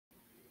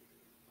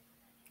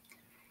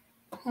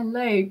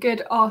Hello,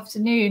 good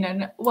afternoon,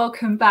 and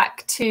welcome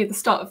back to the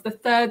start of the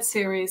third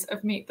series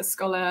of Meet the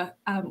Scholar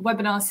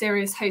webinar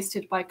series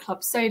hosted by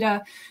Club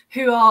Soda,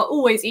 who are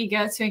always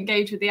eager to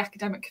engage with the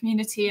academic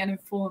community and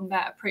inform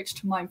their approach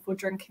to mindful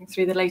drinking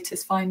through the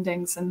latest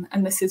findings.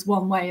 And this is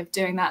one way of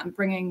doing that and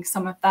bringing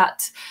some of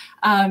that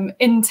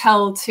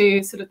intel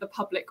to sort of the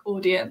public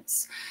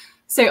audience.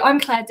 So I'm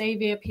Claire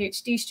Davey, a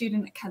PhD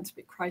student at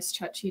Canterbury Christ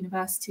Church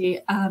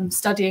University,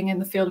 studying in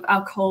the field of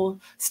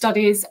alcohol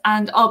studies,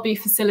 and I'll be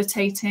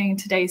facilitating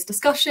today's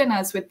discussion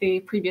as with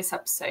the previous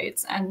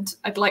episodes. And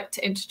I'd like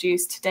to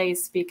introduce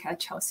today's speaker,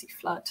 Chelsey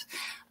Flood.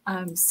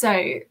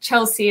 So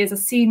Chelsey is a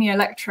senior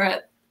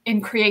lecturer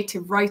in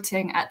creative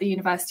writing at the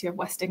University of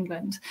West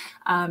England,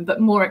 but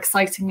more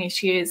excitingly,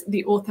 she is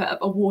the author of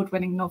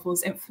award-winning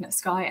novels Infinite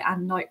Sky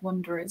and Night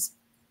Wanderers,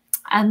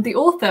 and the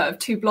author of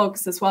two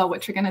blogs as well,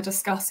 which we're going to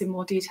discuss in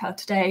more detail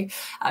today.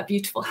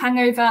 Beautiful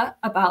Hangover,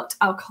 about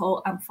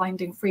alcohol and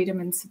finding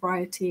freedom in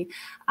sobriety,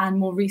 and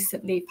more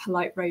recently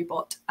Polite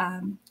Robot,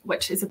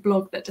 which is a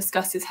blog that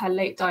discusses her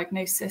late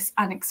diagnosis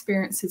and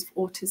experiences of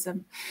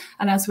autism.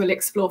 And as we'll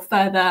explore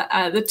further,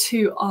 the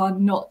two are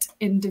not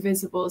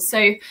indivisible.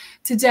 So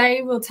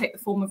today we'll take the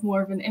form of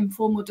more of an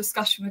informal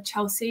discussion with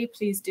Chelsey.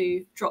 Please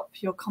do drop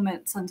your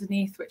comments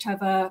underneath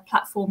whichever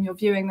platform you're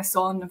viewing this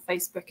on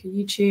Facebook or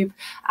YouTube,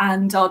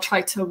 and I'll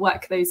try to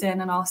work those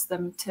in and ask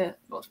them to,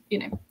 well,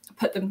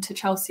 put them to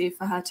Chelsey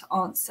for her to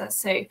answer.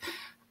 So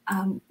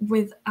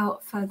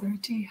without further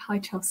ado, hi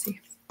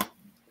Chelsey.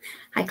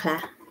 Hi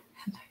Claire.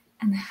 Hello.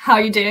 And how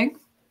are you doing?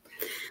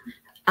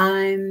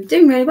 I'm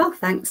doing really well,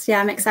 thanks.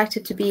 Yeah, I'm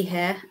excited to be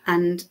here,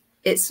 and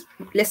it's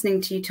listening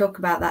to you talk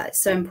about that.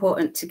 It's so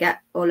important to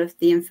get all of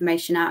the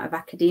information out of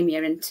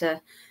academia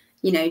into,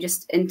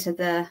 just into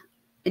the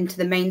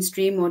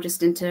mainstream or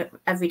just into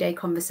everyday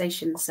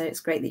conversations. So it's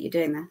great that you're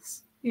doing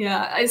this.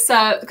 Yeah, it's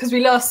because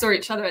we last saw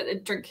each other at the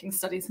Drinking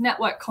Studies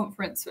Network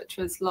conference, which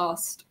was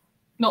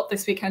not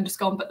this weekend just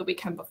gone, but the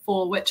weekend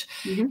before, which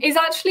is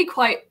actually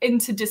quite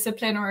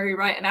interdisciplinary,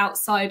 right, and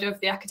outside of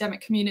the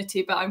academic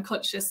community. But I'm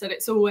conscious that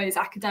it's always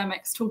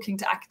academics talking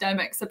to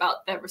academics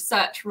about their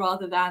research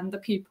rather than the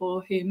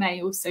people who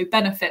may also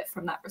benefit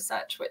from that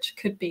research, which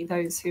could be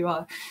those who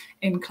are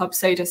in Club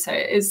Soda. So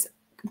it is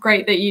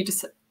great that you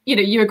just,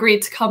 you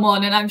agreed to come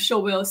on, and I'm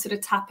sure we'll sort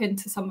of tap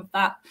into some of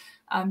that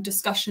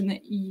discussion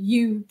that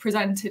you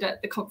presented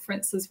at the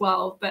conference as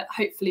well, but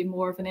hopefully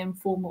more of an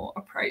informal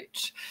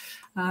approach.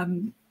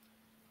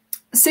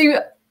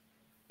 So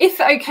if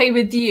okay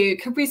with you,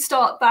 could we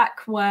start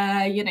back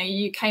where,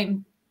 you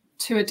came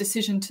to a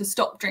decision to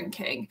stop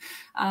drinking,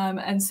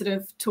 and sort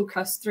of talk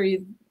us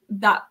through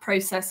that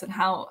process and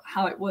how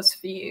it was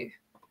for you?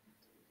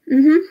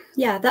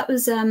 Yeah, that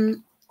was,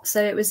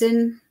 so it was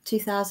in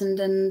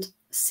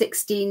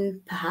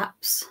 2016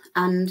 perhaps,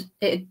 and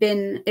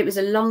it was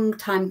a long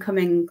time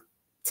coming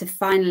to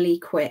finally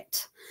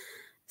quit.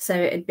 So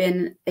it had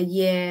been a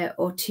year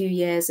or 2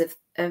 years of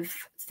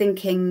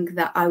thinking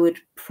that I would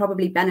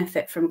probably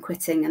benefit from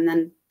quitting, and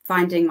then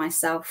finding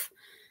myself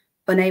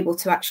unable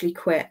to actually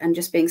quit and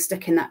just being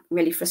stuck in that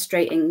really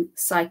frustrating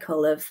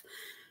cycle of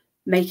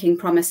making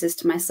promises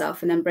to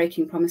myself and then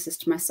breaking promises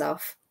to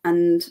myself,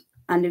 and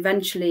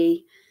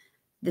eventually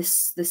the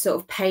sort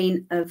of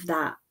pain of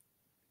that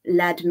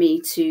led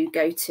me to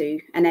go to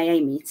an AA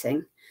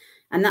meeting,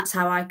 and that's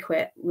how I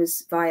quit,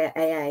 was via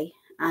AA.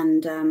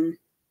 And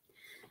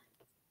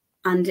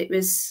it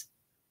was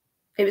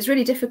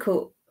really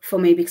difficult for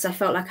me because I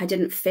felt like I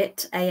didn't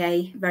fit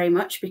AA very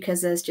much,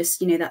 because there's just,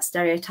 that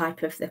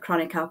stereotype of the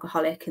chronic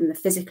alcoholic and the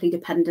physically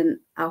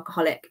dependent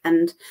alcoholic,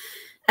 and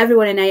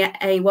everyone in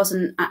AA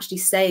wasn't actually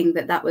saying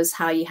that that was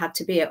how you had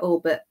to be at all,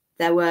 but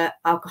there were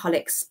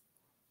alcoholics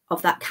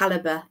of that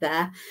caliber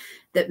there,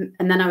 and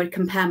then I would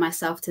compare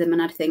myself to them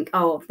and I'd think,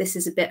 oh, this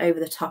is a bit over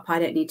the top, I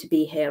don't need to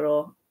be here,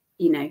 or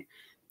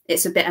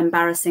it's a bit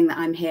embarrassing that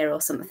I'm here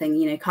or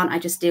something, can't I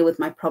just deal with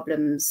my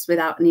problems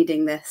without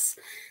needing this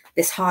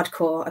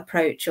hardcore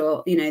approach,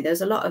 or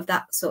there's a lot of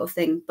that sort of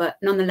thing. But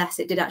nonetheless,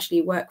 it did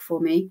actually work for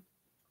me,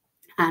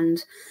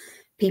 and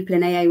people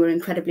in AA were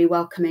incredibly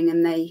welcoming,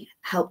 and they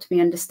helped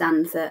me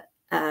understand that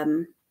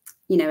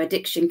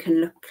addiction can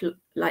look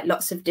like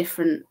lots of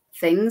different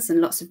things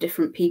and lots of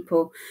different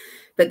people,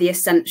 but the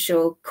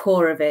essential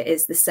core of it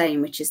is the same,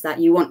 which is that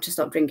you want to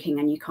stop drinking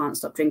and you can't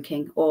stop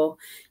drinking, or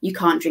you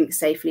can't drink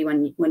safely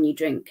when you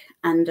drink.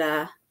 And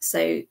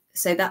so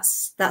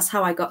that's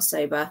how I got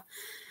sober.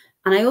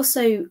 And I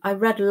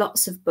read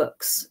lots of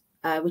books,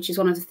 which is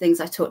one of the things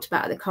I talked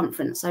about at the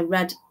conference. I don't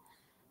know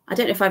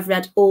if I've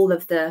read all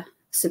of the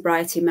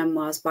sobriety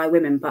memoirs by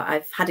women, but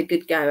I've had a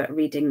good go at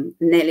reading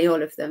nearly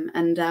all of them.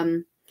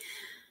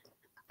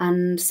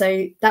 And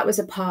so that was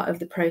a part of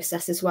the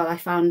process as well. I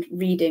found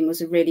reading was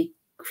a really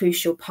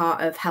crucial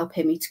part of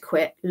helping me to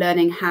quit,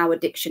 learning how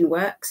addiction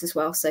works as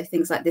well. So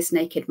things like This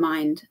Naked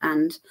Mind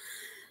and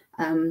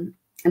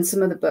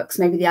some other books,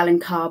 maybe the Alan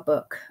Carr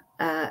book.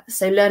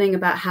 So learning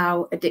about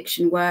how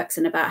addiction works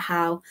and about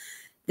how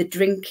the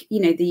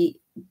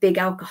big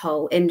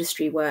alcohol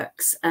industry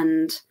works,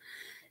 and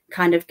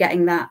kind of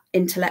getting that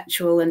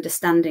intellectual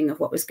understanding of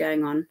what was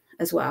going on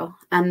as well.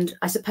 And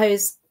I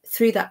suppose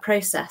through that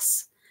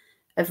process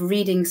of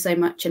reading so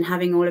much and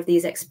having all of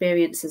these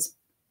experiences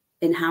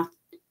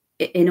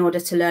in order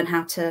to learn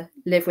how to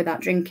live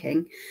without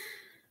drinking,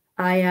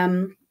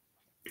 I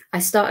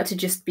started to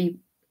just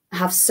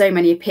have so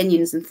many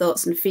opinions and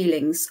thoughts and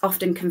feelings,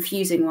 often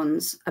confusing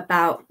ones,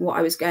 about what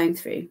I was going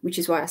through, which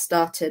is why I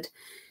started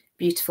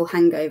Beautiful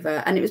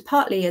Hangover. And it was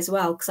partly as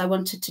well because I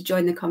wanted to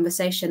join the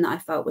conversation that I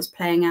felt was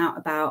playing out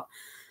about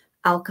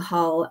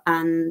alcohol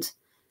and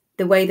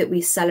the way that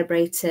we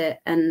celebrate it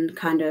and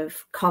kind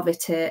of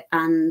covet it,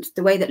 and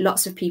the way that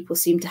lots of people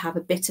seem to have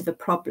a bit of a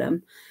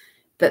problem,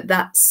 but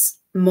that's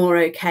more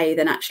okay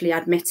than actually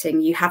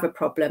admitting you have a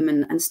problem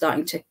and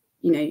starting to,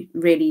 you know,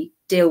 really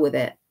deal with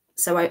it.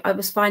 So I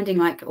was finding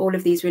like all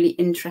of these really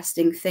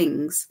interesting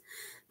things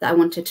that I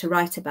wanted to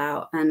write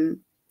about, and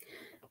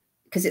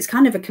because it's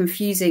kind of a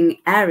confusing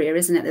area,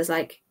 isn't it? There's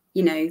like,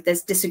 you know,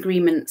 there's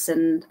disagreements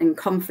and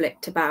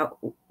conflict about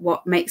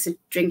what makes a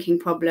drinking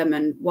problem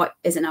and what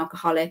is an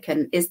alcoholic,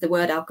 and is the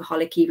word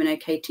alcoholic even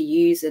okay to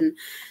use? And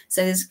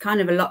so there's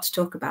kind of a lot to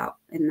talk about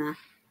in there.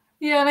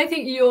 Yeah, and I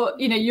think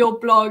your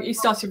blog, you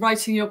started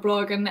writing your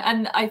blog, and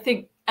I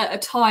think at a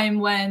time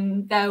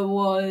when there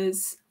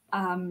was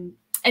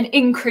an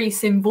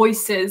increase in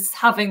voices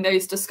having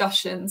those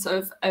discussions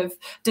of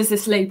does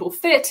this label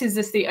fit? Is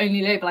this the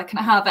only label I can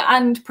have?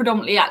 And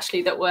predominantly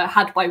actually that were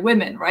had by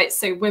women, right?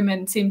 So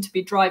women seem to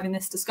be driving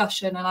this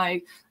discussion, and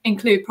I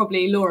include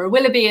probably Laura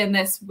Willoughby in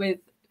this with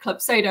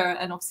Club Soda,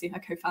 and obviously her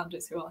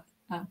co-founders who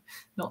are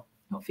not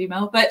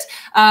female. But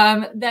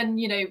then,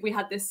 you know, we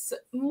had this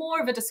more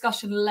of a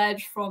discussion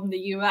led from the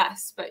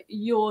US, but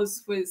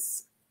yours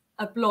was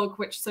a blog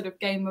which sort of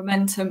gained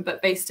momentum,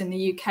 but based in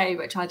the UK,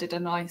 which added a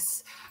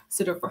nice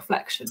sort of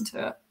reflection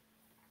to it.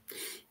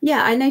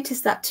 Yeah, I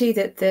noticed that too,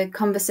 that the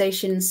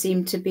conversations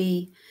seem to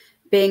be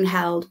being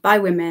held by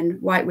women,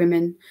 white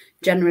women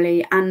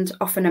generally, and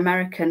often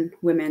American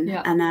women.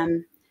 Yeah.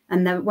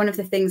 And one of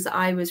the things that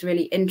I was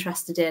really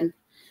interested in,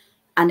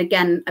 and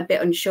again a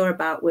bit unsure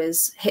about,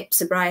 was hip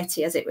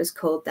sobriety, as it was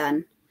called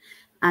then,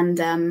 and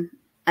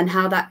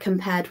how that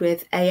compared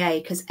with AA,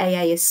 because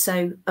AA is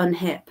so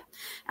unhip.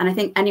 And I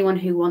think anyone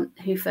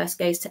who first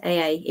goes to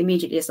AA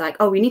immediately is like,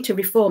 oh, we need to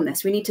reform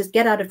this. We need to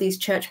get out of these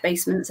church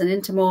basements and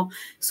into more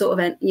sort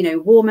of, you know,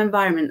 warm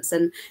environments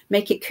and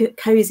make it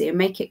cozy and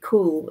make it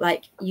cool.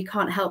 Like, you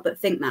can't help but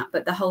think that.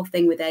 But the whole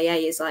thing with AA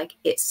is like,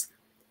 it's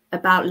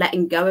about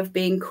letting go of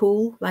being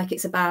cool. Like,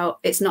 it's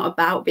not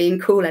about being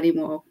cool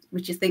anymore,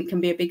 which I think can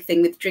be a big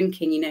thing with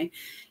drinking. You know,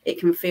 it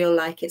can feel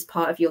like it's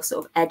part of your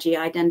sort of edgy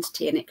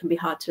identity, and it can be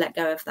hard to let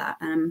go of that.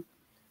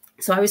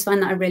 So I always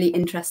find that a really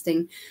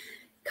interesting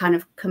kind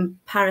of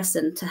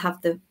comparison, to have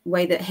the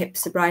way that hip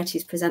sobriety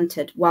is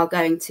presented while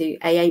going to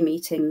AA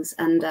meetings,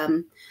 and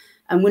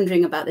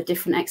wondering about the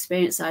different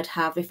experience I'd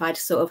have if I'd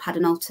sort of had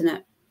an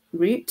alternate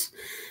route.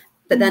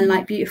 But then,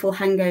 like Beautiful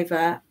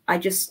Hangover, I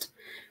just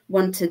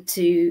wanted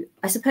to,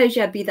 I suppose,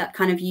 yeah, be that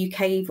kind of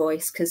UK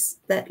voice, because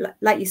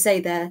like you say,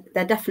 there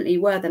definitely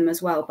were them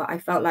as well, but I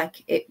felt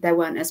like there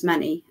weren't as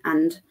many,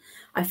 and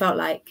I felt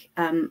like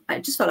I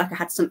just felt like I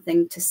had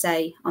something to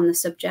say on the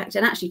subject.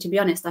 And actually, to be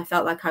honest, I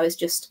felt like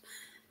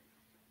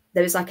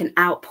there was like an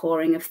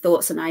outpouring of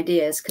thoughts and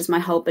ideas, because my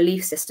whole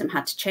belief system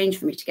had to change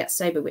for me to get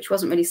sober, which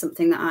wasn't really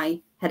something that I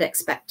had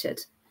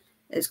expected.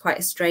 It was quite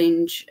a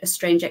strange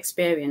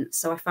experience.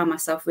 So I found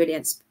myself really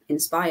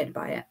inspired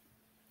by it.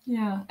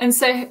 Yeah. And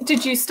so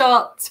did you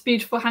start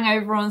Beautiful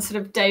Hangover on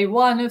sort of day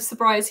one of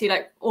sobriety,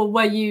 like, or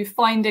were you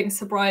finding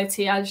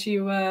sobriety as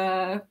you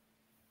were,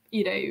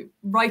 you know,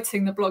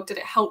 writing the blog? Did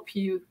it help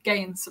you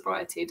gain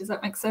sobriety? Does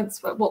that make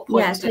sense? At what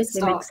point did it start? Yeah,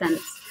 totally makes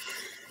sense.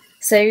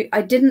 So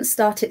I didn't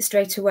start it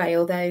straight away,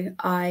 although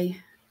I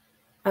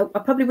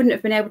probably wouldn't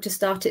have been able to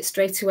start it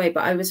straight away,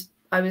 but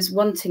I was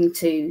wanting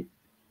to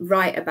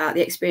write about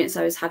the experience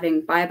I was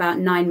having by about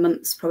 9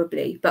 months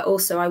probably, but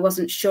also I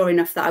wasn't sure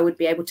enough that I would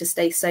be able to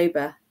stay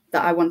sober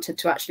that I wanted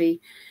to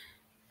actually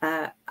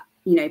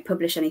you know,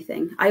 publish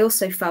anything. I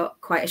also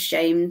felt quite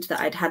ashamed that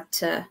I'd had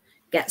to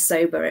get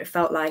sober. It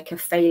felt like a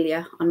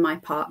failure on my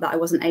part that I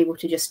wasn't able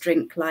to just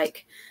drink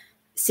like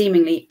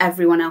seemingly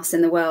everyone else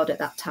in the world at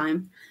that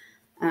time.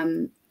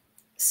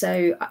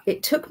 So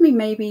it took me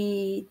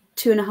maybe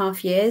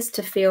 2.5 years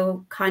to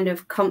feel kind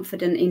of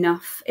confident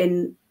enough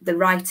in the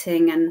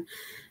writing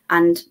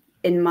and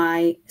in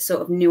my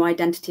sort of new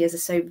identity as a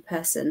sober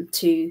person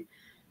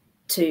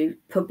to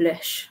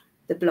publish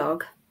the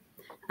blog.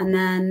 And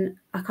then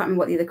I can't remember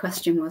what the other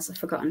question was. I've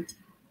forgotten.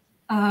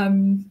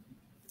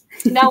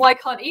 Now I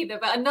can't either,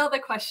 but another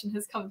question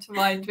has come to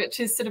mind, which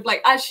is sort of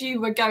like, as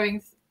you were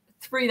going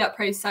through that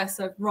process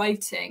of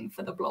writing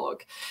for the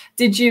blog,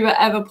 did you at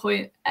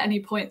any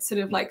point sort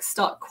of like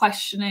start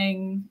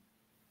questioning,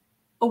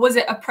 or was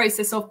it a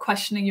process of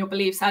questioning your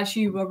beliefs as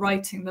you were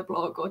writing the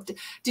blog, or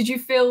did you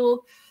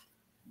feel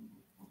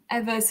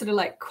ever sort of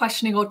like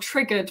questioning or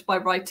triggered by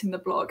writing the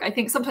blog? I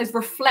think sometimes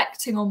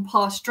reflecting on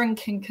past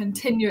drinking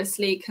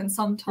continuously can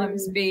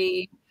sometimes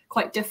be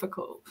quite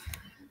difficult.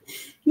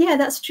 Yeah,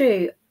 that's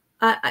true.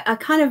 I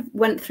kind of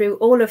went through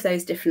all of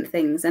those different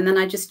things, and then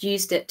I just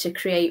used it to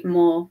create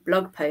more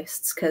blog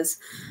posts, because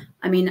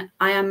I mean,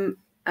 I am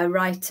a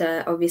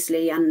writer,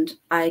 obviously, and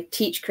I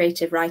teach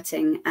creative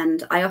writing,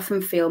 and I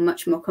often feel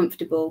much more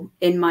comfortable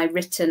in my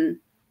written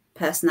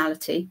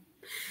personality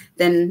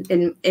than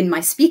in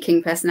my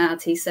speaking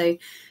personality. So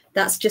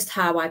that's just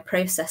how I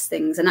process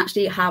things, and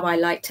actually how I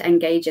like to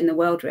engage in the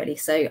world, really.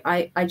 So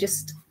I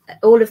just,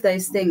 all of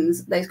those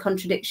things, those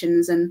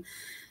contradictions, and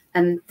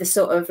the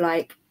sort of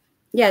like,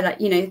 yeah,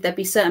 that, you know, there'd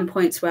be certain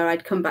points where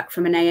I'd come back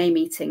from an AA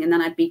meeting and then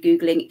I'd be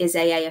Googling, is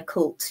AA a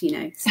cult? You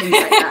know, things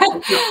like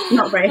that. It's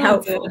not very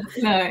helpful.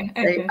 No.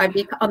 Okay. So I'd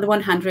be, on the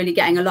one hand, really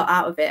getting a lot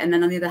out of it, and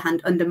then on the other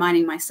hand,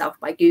 undermining myself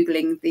by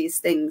Googling these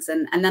things.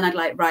 And then I'd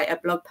like write a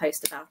blog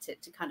post about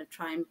it to kind of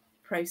try and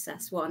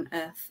process what on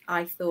earth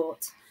I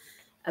thought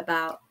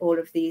about all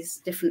of these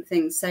different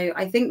things. So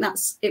I think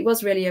it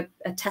was really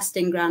a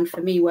testing ground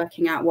for me,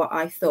 working out what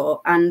I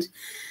thought. And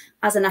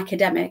as an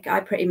academic,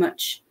 I pretty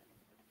much,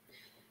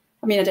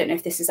 I mean, I don't know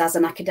if this is as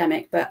an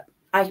academic, but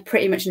I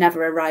pretty much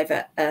never arrive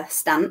at a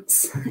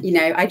stance. You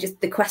know,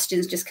 the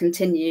questions just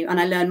continue, and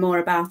I learn more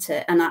about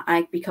it, and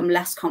I become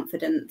less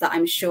confident that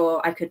I'm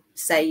sure I could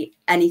say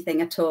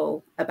anything at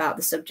all about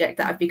the subject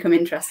that I've become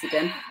interested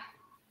in.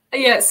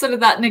 Yeah, sort of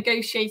that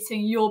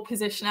negotiating your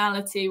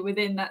positionality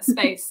within that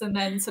space, and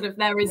then sort of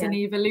there is an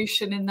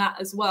evolution in that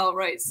as well,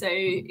 right? So,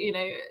 you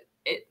know,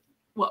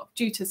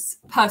 due to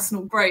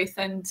personal growth,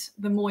 and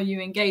the more you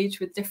engage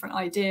with different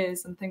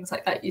ideas and things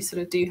like that, you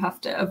sort of do have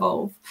to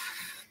evolve.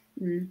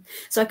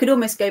 So I could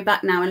almost go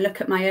back now and look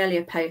at my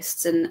earlier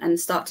posts and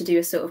start to do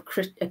a sort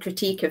of a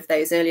critique of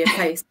those earlier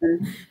posts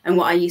and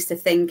what I used to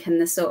think, and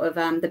the sort of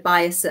the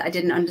bias that I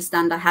didn't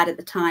understand I had at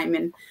the time,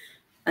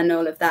 and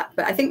all of that.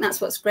 But I think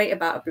that's what's great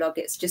about a blog.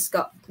 It's just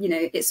got, you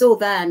know, it's all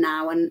there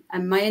now, and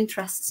my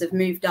interests have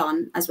moved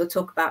on, as we'll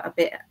talk about a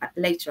bit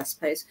later, I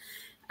suppose.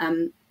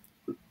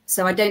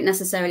 So I don't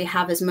necessarily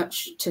have as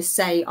much to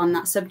say on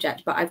that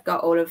subject, but I've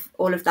got all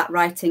of that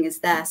writing is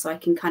there, so I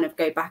can kind of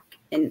go back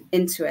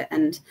into it.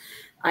 And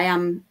I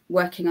am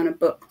working on a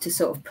book to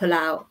sort of pull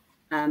out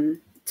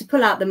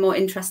the more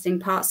interesting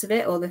parts of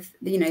it, or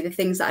the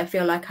things that I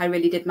feel like I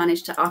really did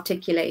manage to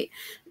articulate,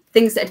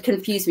 things that had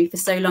confused me for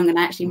so long, and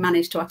I actually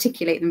managed to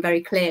articulate them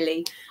very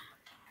clearly.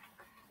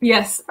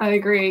 Yes, I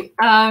agree.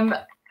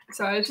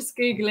 So I was just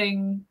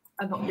Googling,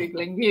 I'm not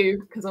Googling you,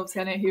 because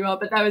obviously I know who you are,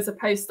 but there was a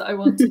post that I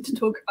wanted to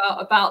talk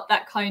about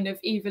that kind of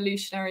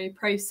evolutionary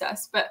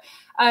process. But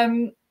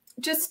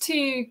just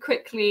to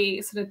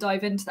quickly sort of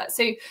dive into that.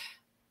 So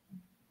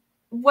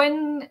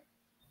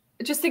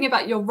just thinking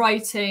about your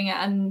writing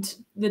and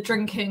the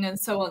drinking and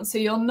so on, so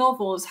your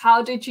novels,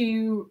 how did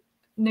you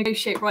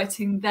negotiate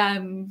writing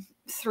them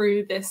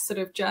through this sort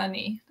of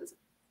journey?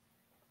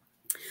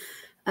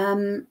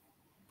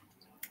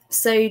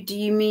 So do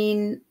you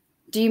mean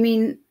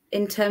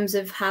in terms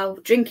of how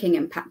drinking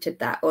impacted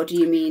that, or do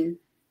you mean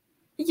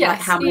yes, like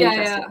how my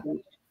interest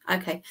in?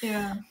 Okay.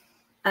 Yeah.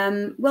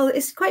 Well,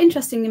 it's quite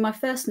interesting. In my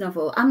first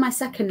novel and my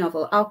second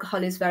novel,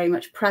 alcohol is very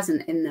much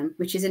present in them,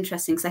 which is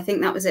interesting, because I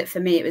think that was it for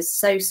me. It was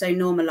so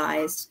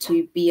normalized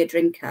to be a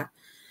drinker,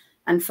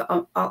 and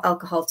for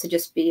alcohol to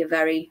just be a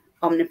very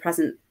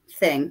omnipresent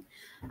thing.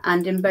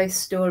 And in both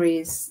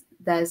stories,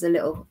 there's a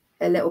little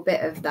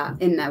bit of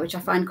that in there, which I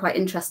find quite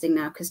interesting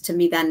now, because to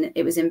me then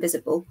it was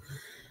invisible.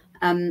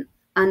 And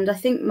I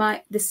think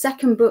the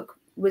second book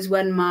was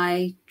when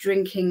my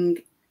drinking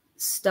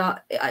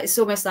it's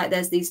almost like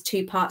there's these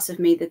two parts of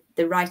me,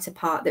 the writer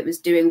part that was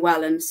doing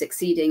well and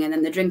succeeding, and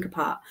then the drinker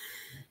part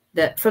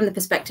that, from the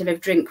perspective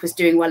of drink, was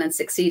doing well and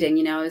succeeding.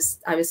 You know,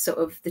 I was sort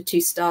of, the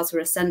two stars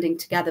were ascending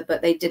together,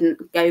 but they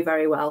didn't go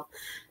very well.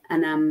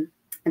 And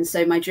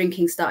so my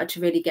drinking started to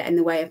really get in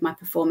the way of my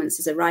performance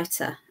as a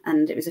writer,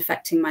 and it was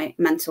affecting my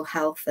mental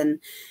health, and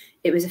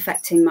it was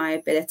affecting my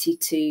ability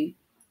to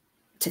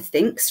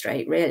think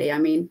straight, really. I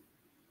mean,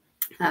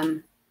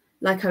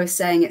 like I was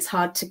saying, it's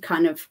hard to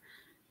kind of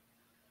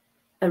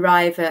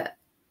arrive at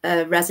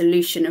a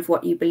resolution of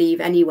what you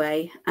believe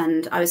anyway.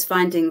 And I was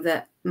finding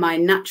that my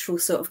natural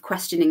sort of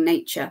questioning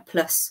nature,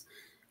 plus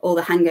all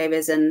the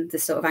hangovers and the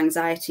sort of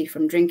anxiety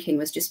from drinking,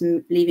 was just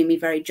leaving me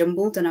very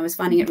jumbled. And I was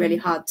finding it really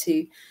hard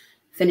to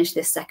finish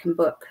this second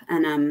book.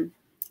 And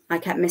I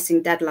kept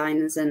missing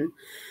deadlines, and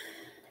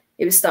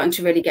it was starting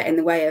to really get in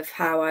the way of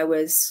how I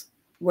was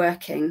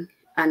working.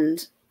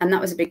 And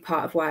that was a big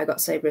part of why I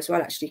got sober as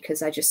well, actually,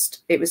 because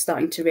it was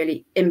starting to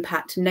really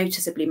impact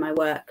noticeably my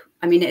work.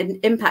 I mean, it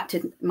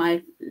impacted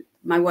my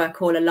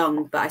work all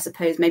along, but I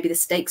suppose maybe the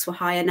stakes were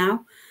higher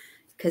now,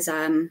 because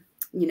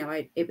you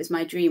know, it was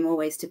my dream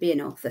always to be an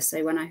author.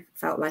 So when I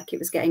felt like it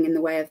was getting in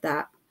the way of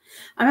that,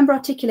 I remember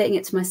articulating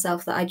it to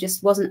myself that I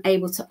just wasn't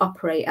able to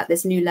operate at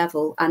this new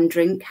level and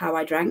drink how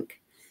I drank.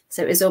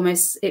 So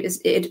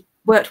it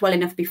worked well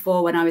enough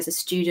before, when I was a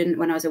student,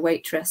 when I was a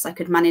waitress, I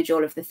could manage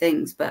all of the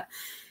things, but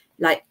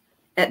like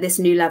at this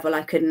new level,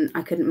 I couldn't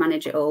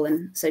manage it all,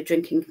 and so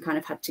drinking kind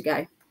of had to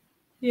go.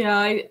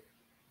 Yeah,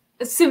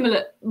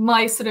 similar,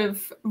 my sort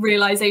of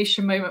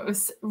realization moment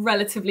was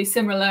relatively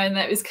similar, in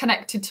that it was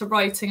connected to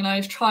writing, and I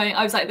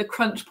was like at the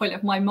crunch point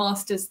of my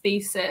master's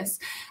thesis,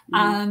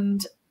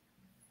 and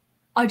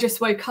I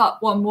just woke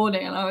up one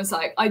morning and I was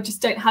like, I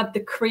just don't have the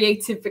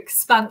creative,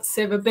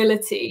 expansive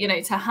ability, you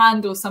know, to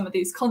handle some of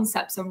these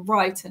concepts and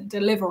write and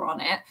deliver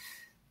on it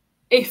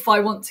if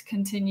I want to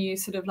continue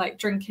sort of like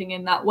drinking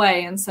in that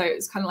way. And so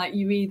it's kind of like,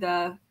 you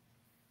either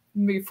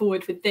move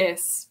forward with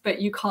this,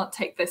 but you can't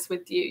take this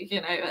with you,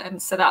 you know.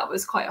 And so that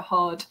was quite a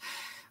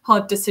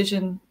hard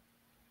decision.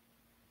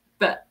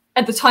 But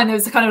at the time, there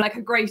was kind of like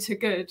a greater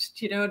good,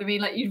 do you know what I mean?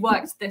 Like, you'd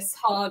worked this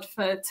hard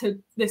to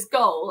this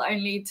goal,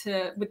 only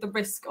to, with the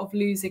risk of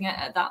losing it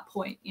at that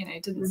point, you know,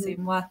 it didn't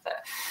seem worth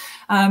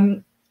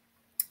it.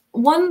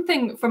 One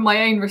thing from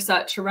my own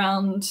research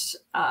around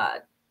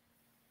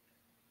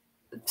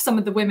some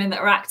of the women that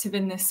are active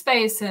in this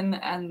space,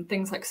 and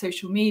things like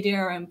social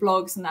media and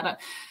blogs and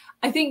that,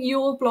 I think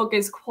your blog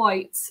is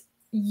quite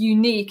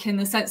unique in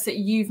the sense that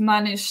you've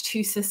managed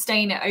to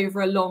sustain it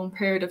over a long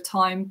period of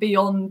time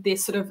beyond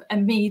this sort of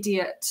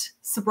immediate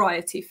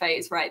sobriety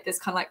phase, right? This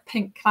kind of like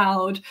pink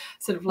cloud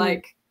sort of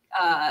like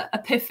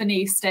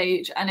epiphany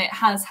stage, and it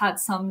has had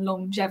some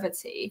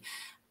longevity.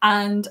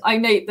 And I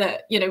note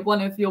that, you know,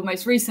 one of your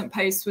most recent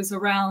posts was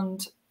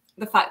around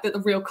the fact that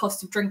the real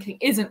cost of drinking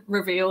isn't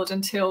revealed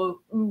until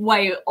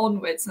way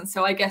onwards. And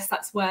so I guess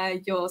that's where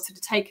you're sort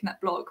of taking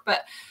that blog.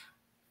 But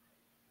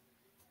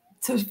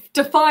to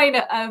define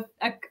an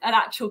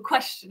actual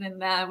question in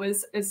there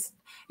was,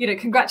 you know,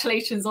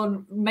 congratulations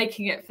on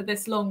making it for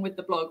this long with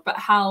the blog, but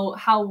how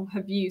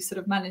have you sort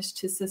of managed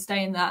to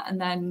sustain that? And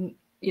then,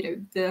 you know,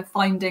 the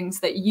findings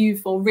that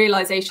you've, or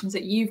realizations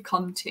that you've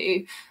come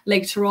to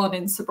later on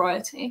in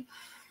sobriety.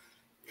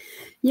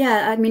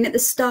 Yeah, I mean, at the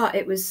start,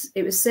 it was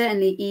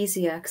certainly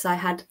easier because I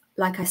had,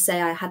 like I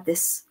say, I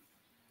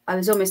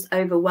was almost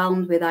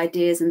overwhelmed with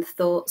ideas and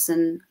thoughts,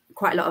 and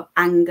quite a lot of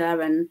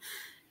anger and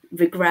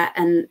regret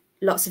and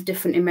lots of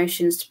different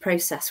emotions to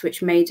process,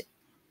 which made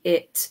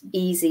it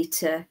easy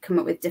to come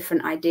up with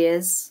different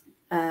ideas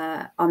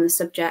on the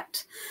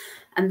subject.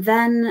 And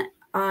then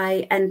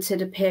I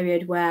entered a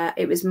period where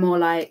it was more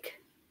like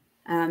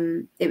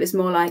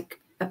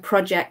a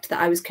project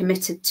that I was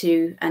committed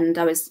to, and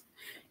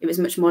it was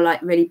much more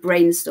like really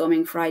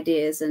brainstorming for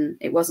ideas, and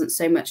it wasn't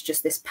so much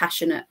just this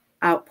passionate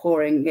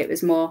outpouring. It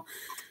was more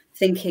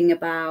thinking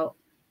about,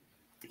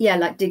 yeah,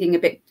 like digging a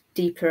bit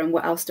deeper and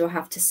what else do I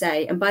have to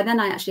say. And by then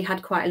I actually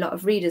had quite a lot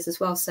of readers as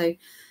well, so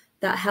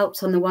that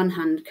helped on the one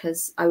hand,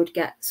 because I would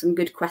get some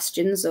good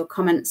questions or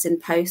comments in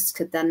posts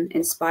could then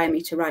inspire me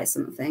to write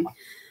something.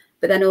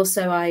 But then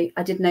also I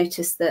did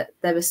notice that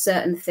there were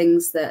certain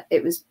things that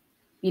it was,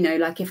 you know,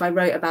 like if I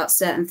wrote about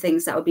certain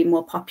things that would be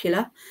more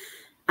popular.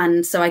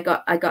 And so I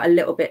got a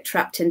little bit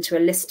trapped into a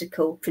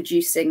listicle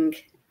producing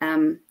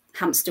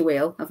hamster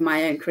wheel of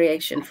my own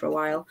creation for a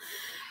while.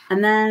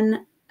 And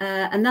then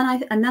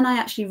I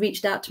actually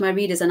reached out to my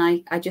readers,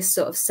 and I just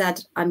sort of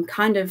said, I'm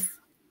kind of,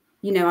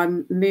 you know,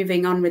 I'm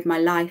moving on with my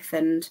life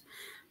and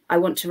I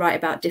want to write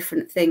about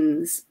different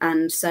things.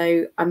 And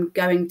so I'm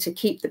going to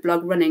keep the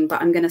blog running,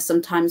 but I'm going to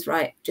sometimes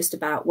write just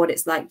about what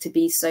it's like to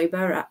be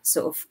sober at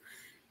sort of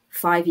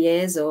 5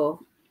 years, or,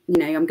 you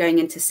know, I'm going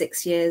into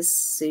 6 years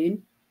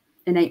soon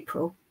in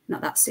April,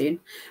 not that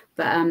soon.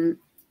 But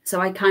so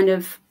I kind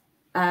of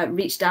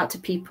reached out to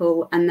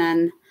people, and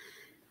then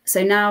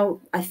so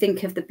now I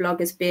think of the blog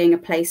as being a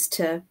place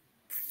to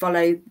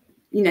follow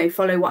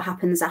what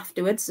happens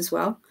afterwards as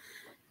well,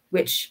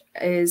 which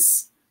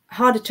is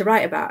harder to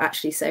write about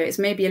actually. So it's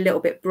maybe a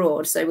little bit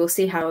broad. So we'll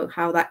see how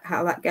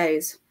that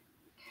goes.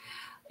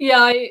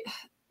 Yeah,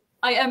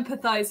 I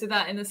empathize with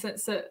that in the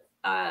sense that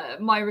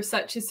my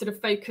research is sort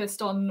of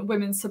focused on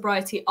women's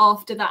sobriety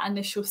after that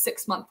initial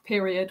 6-month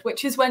period,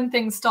 which is when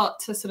things start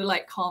to sort of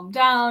like calm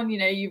down. You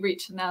know, you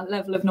reach a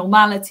level of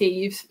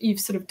normality. You've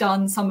sort of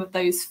done some of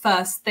those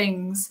first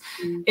things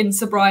in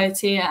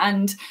sobriety,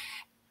 and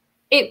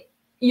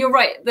you're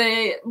right.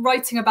 The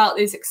writing about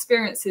those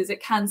experiences,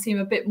 it can seem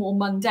a bit more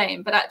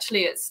mundane, but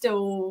actually it's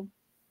still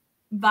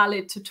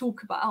valid to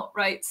talk about,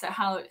 right? So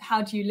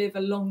how do you live a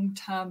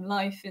long-term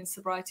life in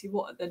sobriety?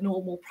 What are the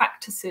normal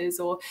practices,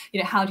 or, you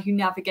know, how do you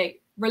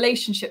navigate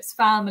relationships,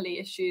 family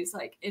issues,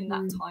 like in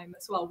that time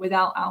as well,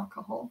 without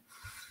alcohol?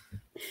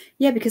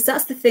 Yeah, because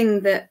that's the thing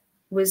that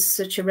was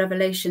such a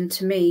revelation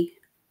to me,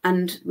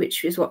 and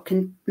which is what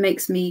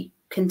makes me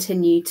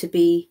continue to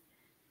be,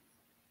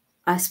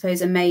 I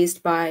suppose,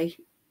 amazed by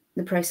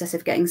the process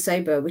of getting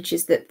sober, which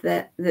is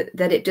that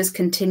it does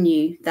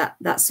continue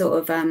that sort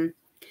of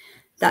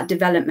that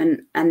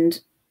development and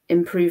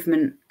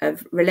improvement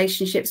of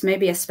relationships,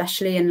 maybe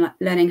especially in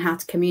learning how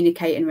to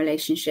communicate in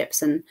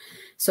relationships and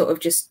sort of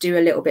just do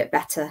a little bit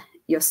better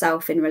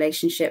yourself in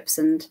relationships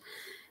and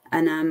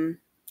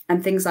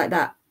things like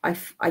that.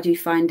 I do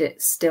find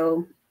it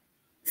still,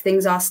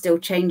 things are still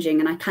changing,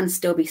 and I can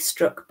still be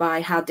struck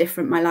by how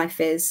different my life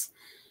is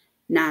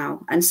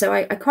now. And so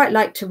I quite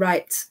like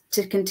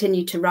to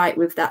continue to write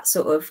with that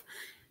sort of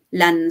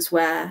lens,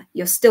 where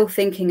you're still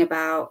thinking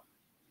about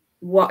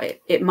what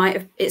it might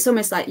have, it's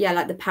almost like, yeah,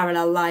 like the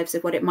parallel lives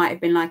of what it might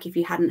have been like if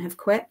you hadn't have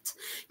quit.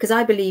 Because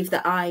I believe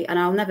that and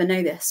I'll never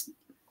know this,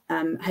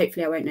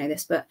 hopefully I won't know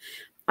this, but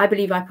I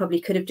believe I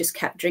probably could have just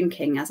kept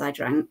drinking as I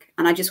drank,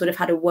 and I just would have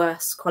had a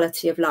worse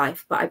quality of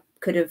life. But I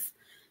could have,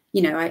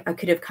 you know, I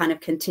could have kind of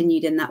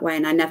continued in that way,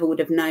 and I never would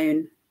have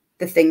known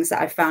the things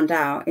that I found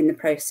out in the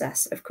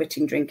process of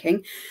quitting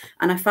drinking.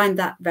 And I find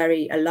that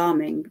very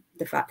alarming,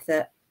 the fact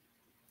that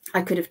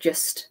I could have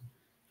just,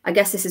 I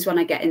guess this is when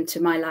I get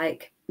into my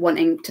like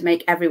wanting to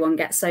make everyone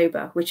get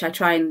sober, which I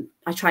try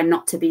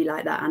not to be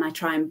like that, and I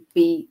try and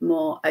be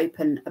more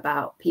open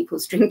about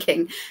people's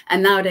drinking.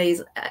 And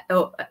nowadays,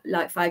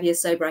 like 5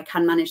 years sober, I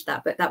can manage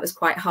that, but that was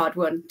quite a hard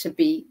one, to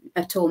be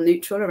at all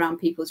neutral around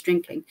people's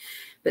drinking.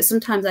 But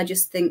sometimes I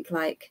just think,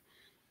 like,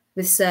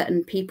 with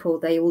certain people,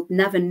 they will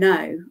never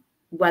know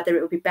whether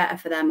it will be better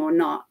for them or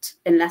not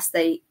unless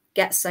they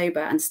get sober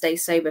and stay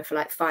sober for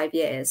like 5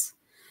 years.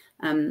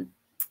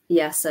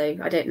 Yeah, so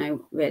I don't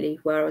know really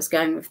where I was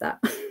going with that,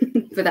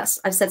 but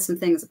I've said some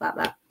things about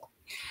that.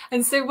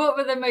 And so what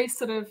were the most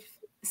sort of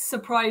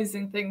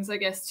surprising things, I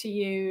guess, to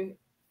you,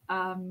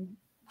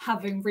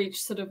 having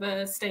reached sort of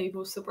a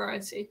stable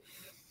sobriety?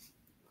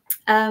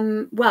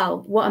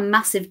 Well, what a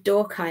massive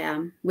dork I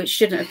am, which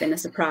shouldn't have been a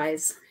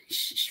surprise.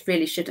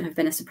 Really shouldn't have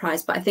been a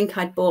surprise, but I think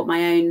I'd bought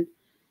my own,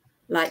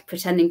 like,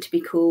 pretending to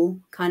be cool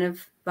kind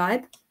of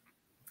vibe.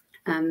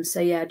 So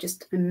yeah,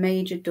 just a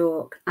major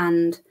dork,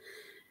 and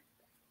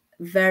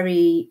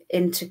very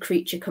into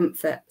creature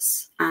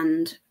comforts,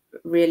 and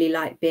really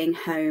like being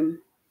home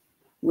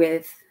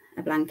with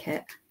a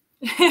blanket.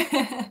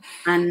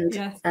 And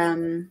yes.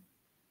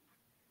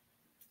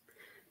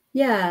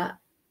 Yeah,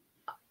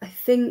 I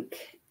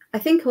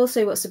think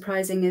also what's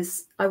surprising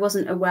is I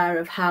wasn't aware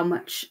of how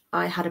much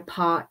I had a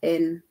part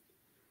in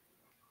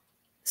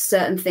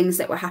certain things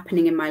that were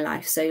happening in my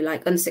life. So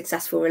like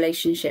unsuccessful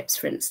relationships,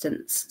 for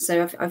instance.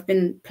 So I've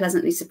been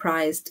pleasantly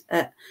surprised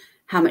at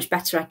how much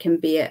better I can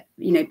be at,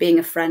 you know, being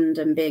a friend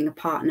and being a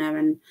partner,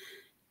 and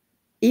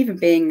even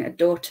being a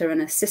daughter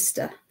and a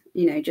sister.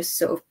 You know, just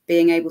sort of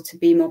being able to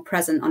be more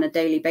present on a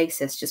daily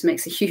basis just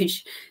makes a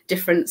huge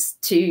difference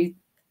to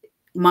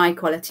my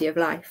quality of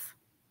life.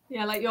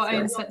 Yeah, like your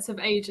own sense of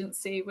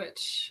agency,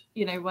 which,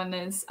 you know, when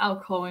there's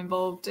alcohol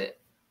involved, it,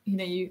 you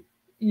know,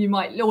 you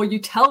might, or you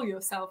tell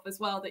yourself as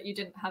well that you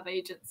didn't have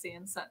agency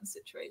in certain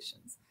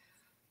situations.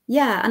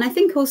 Yeah, and I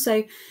think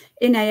also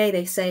in AA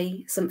they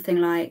say something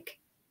like,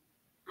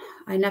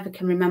 I never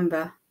can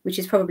remember, which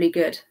is probably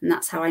good, and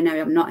that's how I know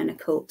I'm not in a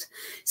cult.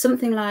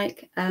 Something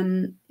like,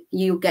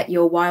 you'll get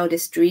your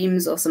wildest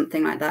dreams, or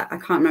something like that. I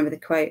can't remember the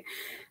quote.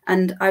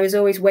 And I was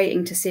always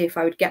waiting to see if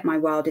I would get my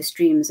wildest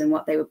dreams and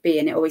what they would be.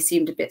 And it always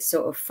seemed a bit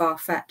sort of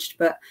far-fetched.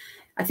 But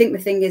I think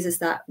the thing is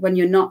that when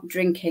you're not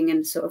drinking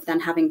and sort of then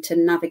having to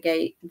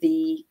navigate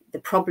the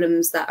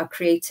problems that are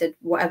created,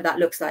 whatever that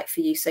looks like for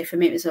you. So for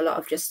me, it was a lot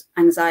of just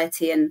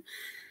anxiety and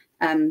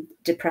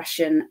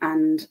depression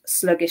and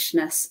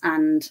sluggishness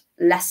and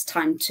less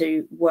time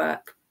to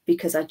work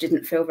because I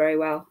didn't feel very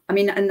well. I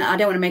mean, and I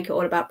don't want to make it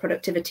all about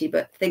productivity,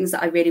 but things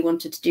that I really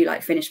wanted to do,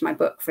 like finish my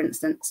book, for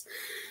instance.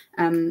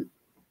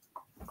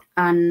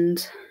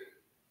 And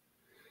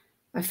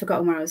I've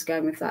forgotten where I was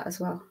going with that as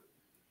well.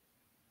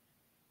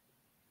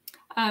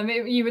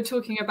 You were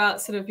talking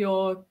about sort of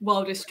your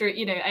wildest dream,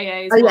 you know,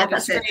 AA's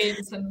wildest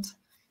dreams. And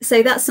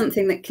so that's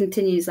something that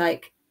continues,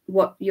 like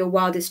what your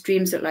wildest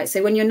dreams look like.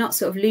 So when you're not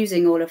sort of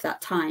losing all of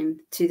that time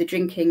to the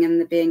drinking and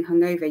the being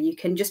hungover, you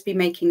can just be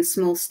making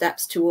small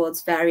steps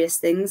towards various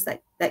things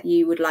that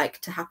you would like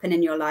to happen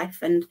in your life.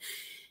 And,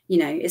 you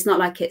know, it's not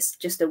like it's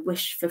just a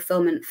wish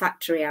fulfillment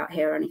factory out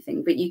here or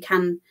anything, but you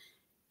can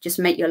just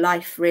make your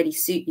life really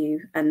suit you,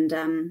 and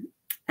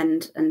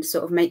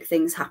sort of make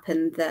things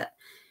happen that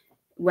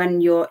when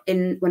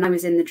I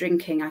was in the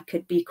drinking, I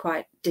could be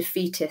quite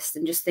defeatist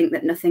and just think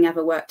that nothing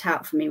ever worked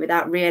out for me,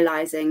 without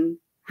realizing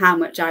how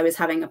much I was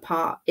having a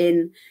part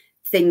in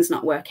things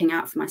not working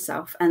out for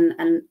myself.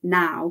 And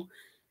now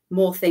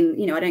more things,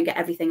 you know, I don't get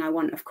everything I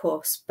want, of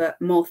course, but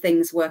more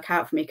things work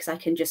out for me because I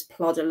can just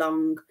plod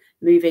along,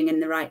 moving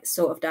in the right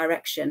sort of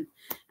direction.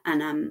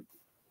 And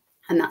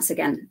that's,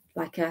 again,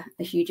 like a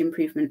huge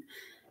improvement.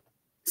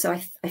 So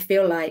I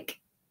feel like,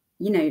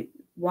 you know,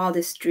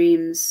 wildest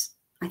dreams,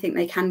 I think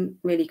they can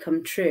really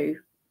come true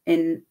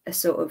in a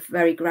sort of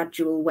very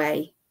gradual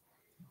way.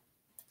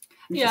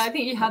 Yeah, I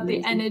think you had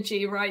the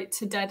energy, right,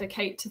 to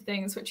dedicate to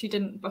things which you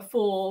didn't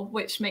before,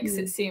 which makes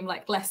it seem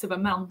like less of a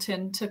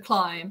mountain to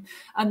climb.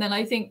 And then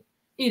I think,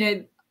 you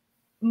know,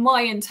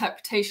 my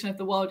interpretation of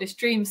the wildest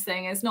dreams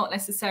thing is not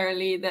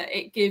necessarily that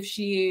it gives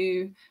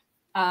you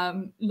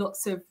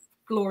lots of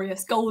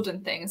glorious golden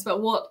things,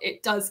 but what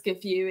it does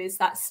give you is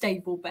that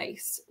stable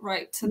base,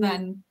 right, to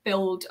then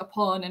build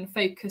upon and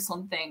focus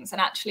on things. And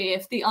actually,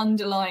 if the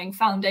underlying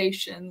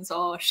foundations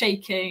are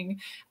shaking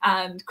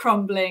and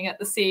crumbling at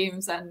the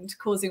seams and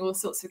causing all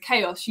sorts of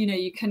chaos, you know,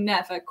 you can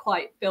never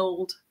quite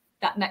build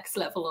that next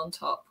level on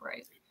top,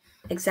 right?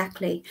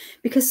 Exactly,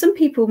 because some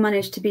people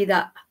manage to be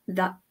the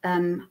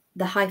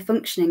high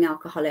functioning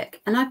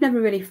alcoholic, and I've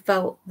never really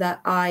felt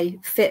that I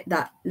fit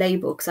that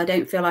label, because I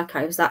don't feel like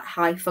I was that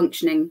high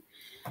functioning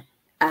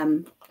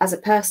as a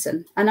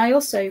person. And I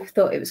also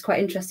thought it was quite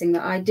interesting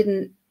that I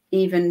didn't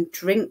even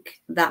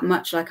drink that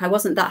much. Like, I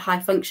wasn't that high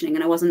functioning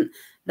and I wasn't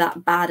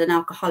that bad an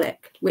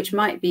alcoholic, which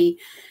might be,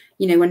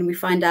 you know, when we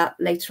find out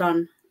later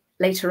on,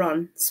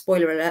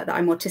 spoiler alert, that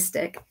I'm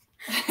autistic.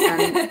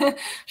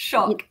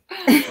 Shock.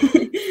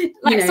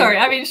 Like, know, sorry,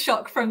 I mean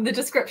shock from the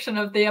description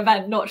of the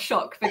event, not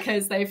shock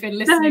because they've been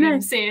listening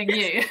and seeing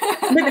you.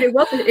 No, but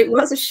it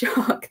was a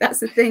shock. That's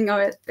the thing.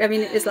 I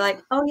mean, it was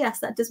like, oh yes,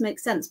 that does make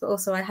sense, but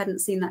also I hadn't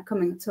seen that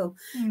coming at all.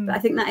 But I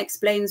think that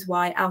explains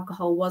why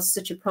alcohol was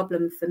such a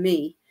problem for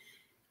me,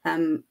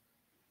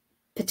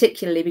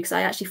 particularly because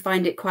I actually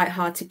find it quite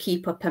hard to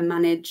keep up and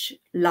manage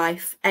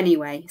life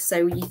anyway.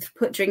 So you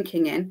put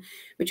drinking in,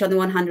 which on the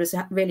one hand was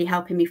really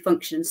helping me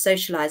function and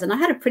socialize, and I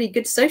had a pretty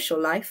good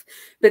social life,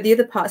 but the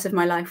other parts of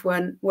my life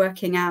weren't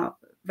working out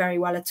very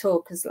well at all,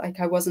 because like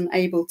I wasn't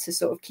able to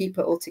sort of keep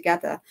it all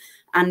together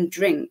and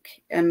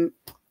drink.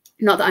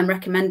 Not that I'm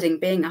recommending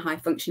being a high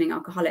functioning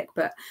alcoholic,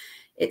 but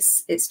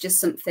it's just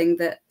something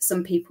that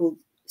some people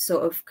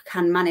sort of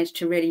can manage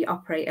to really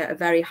operate at a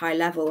very high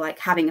level, like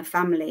having a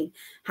family,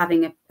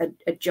 having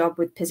a job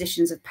with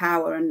positions of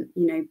power, and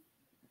you know,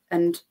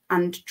 and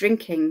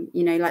drinking,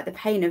 you know, like the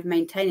pain of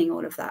maintaining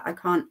all of that. I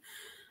can't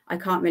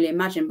really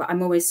imagine, but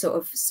I'm always sort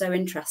of so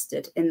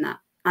interested in that.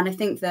 And I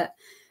think that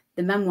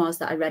the memoirs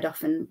that I read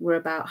often were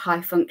about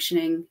high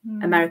functioning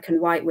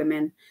American white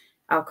women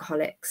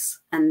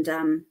alcoholics, and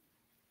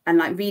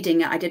like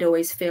reading it, I did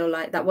always feel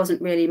like that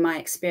wasn't really my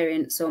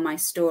experience or my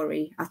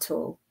story at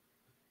all.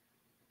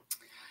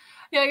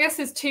 Yeah, I guess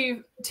there's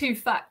two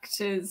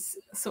factors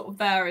sort of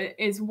there.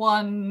 Is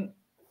one,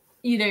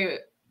 you know,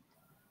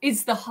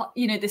 is the,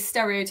 you know, the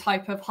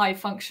stereotype of high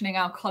functioning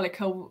alcoholic,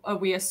 are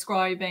we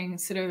ascribing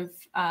sort of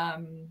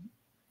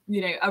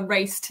you know, a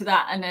race to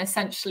that, and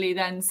essentially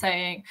then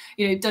saying,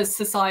 you know, does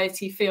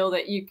society feel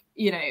that you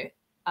know,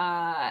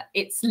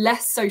 it's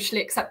less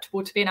socially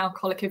acceptable to be an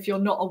alcoholic if you're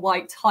not a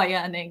white high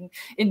earning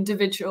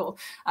individual?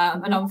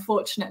 And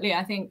unfortunately,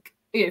 I think,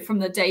 you know, from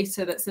the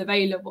data that's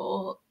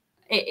available,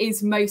 it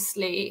is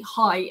mostly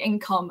high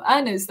income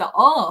earners that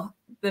are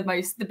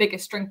the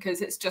biggest drinkers.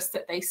 It's just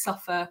that they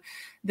suffer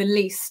the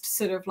least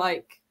sort of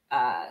like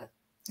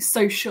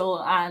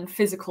social and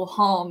physical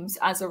harms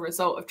as a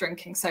result of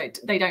drinking, so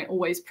they don't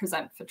always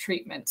present for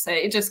treatment. So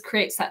it just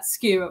creates that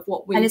skew of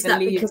what we believe. And is that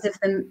because of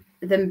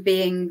them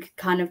being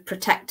kind of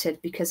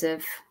protected because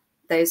of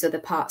those other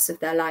parts of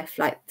their life,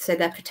 like, so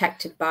they're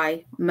protected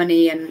by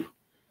money and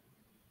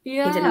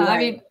I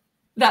mean,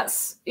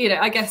 that's, you know,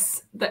 I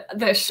guess that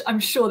I'm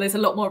sure there's a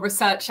lot more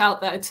research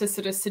out there to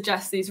sort of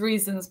suggest these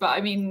reasons, but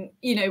I mean,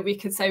 you know, we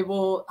could say,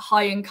 well,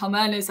 high income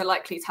earners are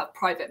likely to have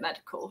private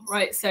medical,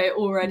 right? So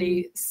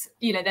already,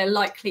 you know, they're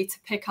likely to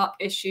pick up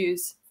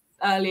issues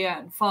earlier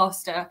and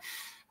faster,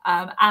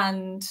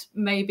 and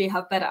maybe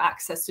have better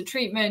access to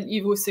treatment.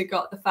 You've also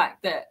got the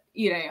fact that,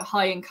 you know,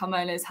 high income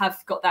earners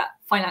have got that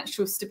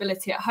financial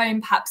stability at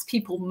home, perhaps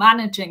people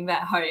managing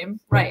their home,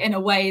 right, in a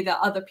way that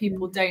other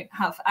people don't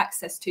have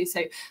access to.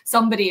 So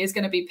somebody is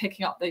going to be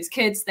picking up those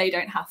kids, they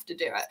don't have to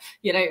do it.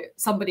 You know,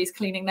 somebody's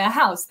cleaning their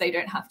house, they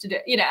don't have to do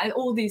it. You know, and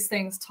all these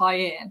things tie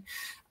in,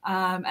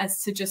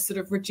 as to just sort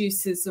of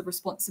reduces the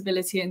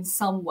responsibility in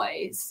some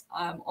ways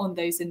on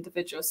those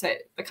individuals. So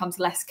it becomes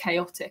less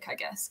chaotic, I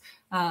guess.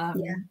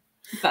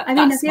 But I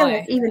mean, I feel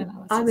like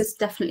I was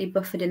definitely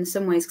buffered in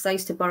some ways, because I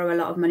used to borrow a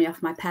lot of money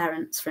off my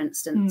parents, for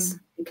instance,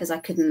 because I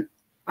couldn't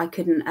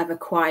ever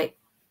quite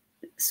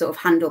sort of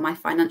handle my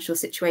financial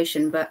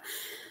situation. But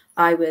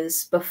I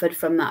was buffered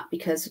from that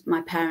because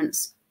my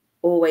parents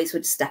always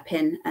would step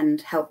in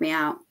and help me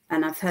out.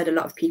 And I've heard a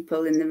lot of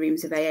people in the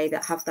rooms of AA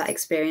that have that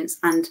experience,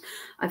 and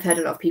I've heard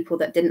a lot of people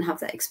that didn't have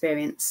that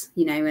experience,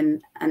 you know,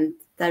 and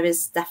there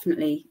is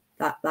definitely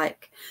that,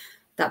 like,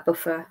 that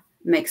buffer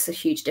makes a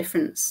huge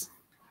difference.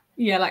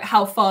 Yeah, like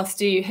how fast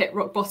do you hit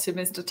rock bottom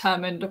is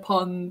determined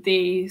upon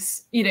the,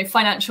 you know,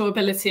 financial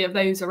ability of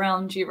those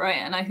around you, right?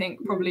 And I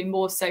think probably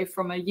more so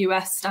from a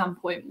US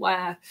standpoint,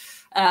 where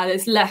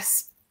there's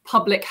less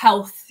public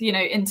health, you know,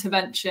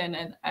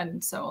 intervention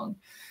and so on.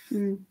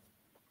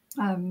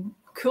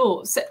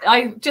 Cool. So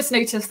I just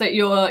noticed that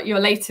your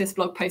latest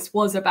blog post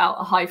was about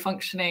a high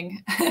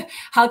functioning,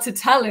 how to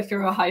tell if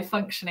you're a high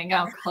functioning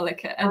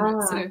alcoholic,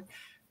 and sort of.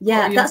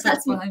 Yeah, that's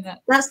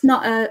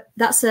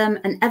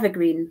an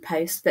evergreen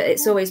post, but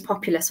it's always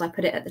popular, so I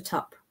put it at the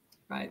top.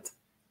 Right.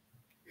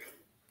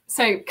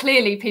 So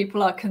clearly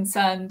people are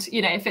concerned,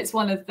 you know, if it's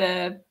one of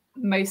the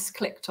most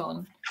clicked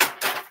on.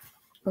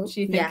 Do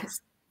you think?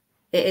 Yes,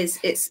 it is.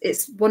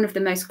 It's one of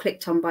the most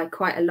clicked on by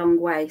quite a long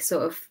way.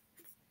 Sort of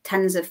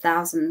tens of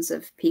thousands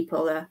of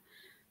people are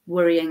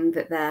worrying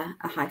that they're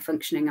a high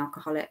functioning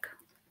alcoholic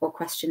or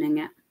questioning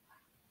it.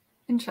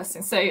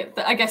 Interesting. So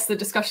I guess the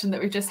discussion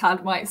that we've just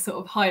had might sort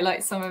of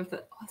highlight some of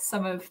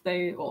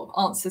the or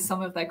answer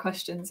some of their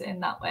questions in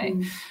that way.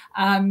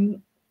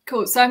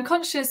 Cool. So I'm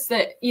conscious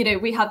that, you know,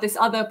 we have this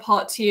other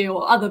part to you,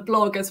 or other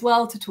blog as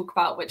well, to talk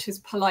about, which is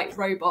Polite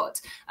Robot.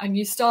 And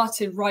you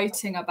started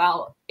writing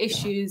about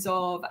issues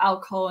of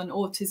alcohol and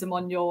autism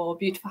on your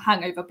Beautiful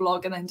Hangover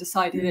blog, and then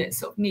decided it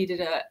sort of needed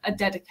a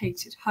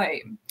dedicated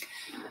home.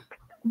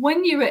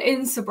 When you were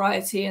in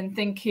sobriety and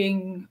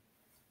thinking,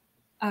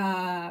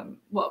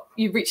 well,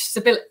 you reached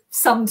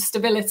some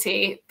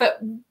stability, but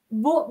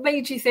what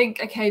made you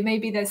think, okay,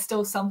 maybe there's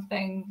still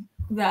something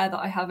there that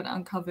I haven't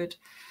uncovered?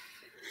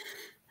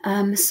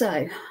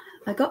 So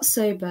I got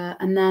sober,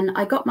 and then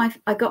I got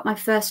my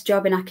first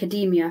job in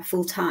academia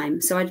full time.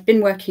 So I'd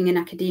been working in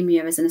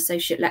academia as an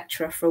associate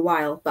lecturer for a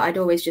while, but I'd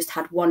always just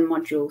had one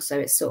module, so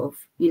it's sort of,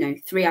 you know,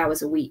 3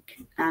 hours a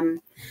week.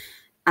 And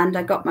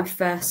I got my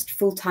first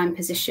full-time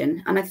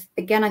position, and I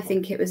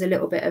think it was a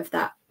little bit of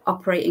that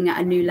operating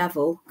at a new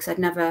level, because I'd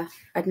never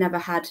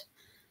had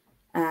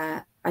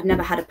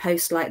a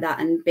post like that,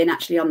 and been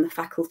actually on the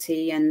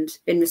faculty and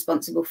been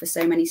responsible for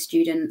so many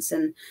students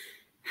and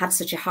had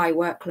such a high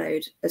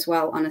workload as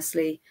well,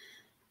 honestly.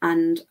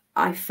 And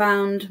I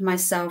found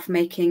myself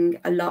making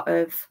a lot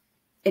of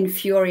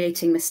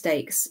infuriating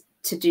mistakes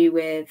to do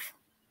with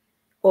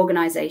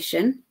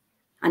organization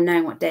and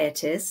knowing what day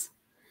it is,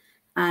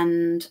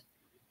 and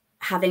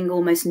having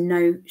almost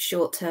no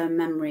short-term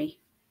memory.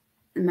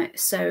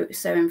 So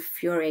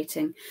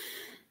infuriating.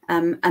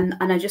 And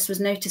I just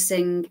was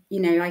noticing, you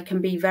know, I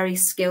can be very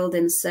skilled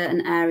in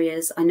certain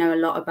areas. I know a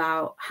lot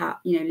about how,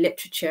 you know,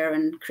 literature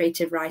and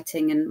creative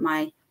writing and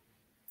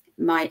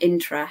my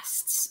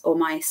interests, or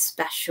my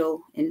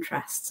special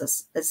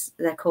interests, as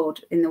they're called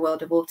in the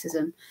world of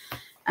autism.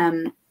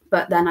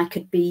 But then I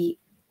could be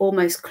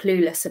almost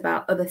clueless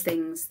about other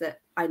things that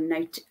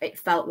it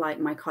felt like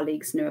my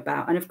colleagues knew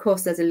about. And of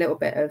course, there's a little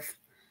bit of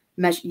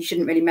you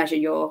shouldn't really measure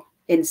your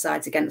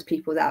insides against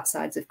people's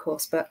outsides, of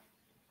course, but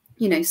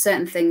you know,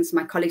 certain things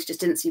my colleagues just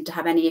didn't seem to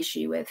have any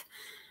issue with,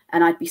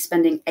 and I'd be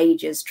spending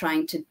ages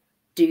trying to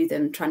do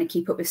them, trying to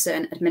keep up with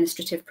certain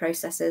administrative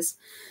processes.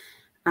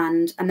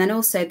 And then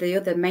also the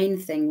other main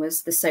thing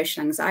was the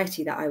social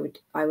anxiety that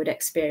I would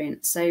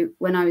experience. So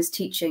when I was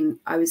teaching,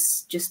 I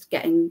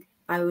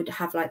would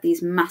have like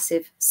these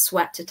massive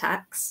sweat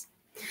attacks,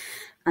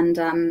 and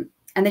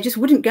they just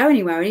wouldn't go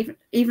anywhere.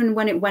 Even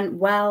when it went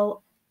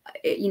well,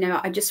 you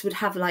know, I just would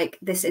have like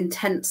this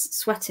intense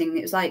sweating.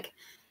 It was like,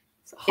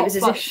 it was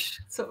as if,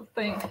 sort of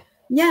thing.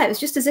 Yeah, it was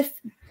just as if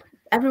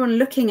everyone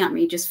looking at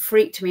me just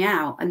freaked me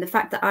out. And the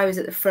fact that I was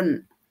at the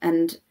front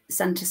and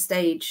center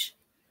stage,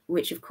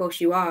 which of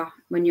course you are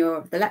when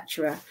you're the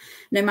lecturer,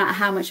 no matter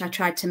how much I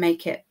tried to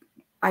make it,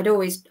 I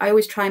always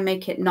try and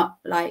make it not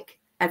like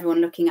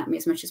everyone looking at me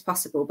as much as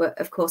possible. But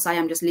of course I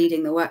am just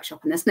leading the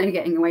workshop, and there's no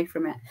getting away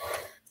from it.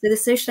 So the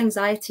social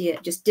anxiety,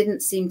 it just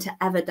didn't seem to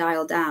ever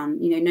dial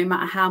down. You know, no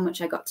matter how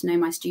much I got to know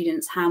my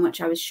students, how much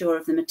I was sure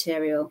of the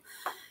material,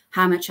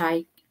 how much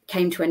I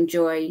came to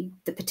enjoy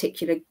the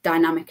particular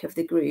dynamic of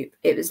the group,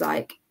 it was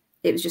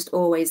just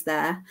always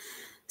there.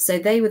 So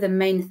they were the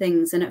main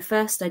things. And at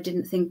first I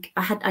didn't think,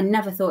 I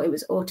never thought it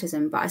was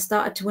autism, but I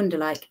started to wonder,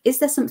 like, is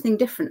there something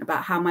different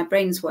about how my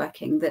brain's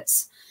working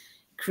that's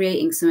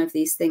creating some of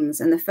these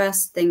things? And the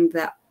first thing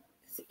that,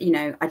 you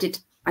know, I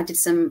did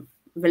some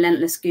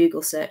relentless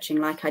Google searching,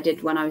 like I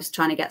did when I was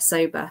trying to get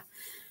sober,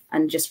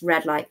 and just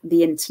read like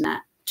the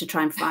internet to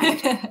try and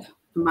find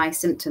my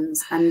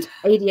symptoms. And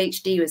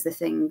ADHD was the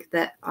thing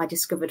that I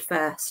discovered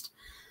first.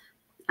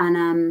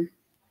 And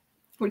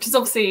which is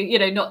obviously, you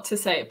know, not to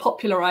say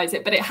popularize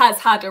it, but it has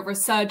had a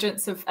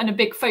resurgence of and a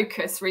big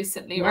focus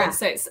recently, yeah. Right?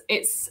 So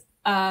it's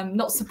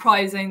not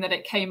surprising that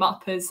it came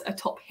up as a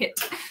top hit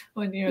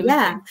when you were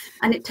looking.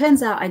 And it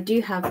turns out I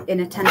do have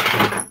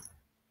inattentive.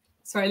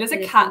 Sorry, there's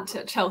a cat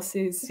at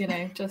Chelsey's, you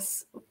know,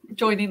 just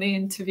joining the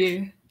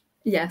interview.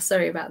 Yeah,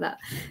 sorry about that.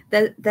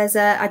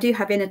 I do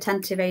have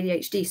inattentive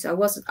ADHD, so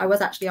I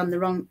was actually on the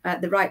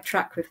right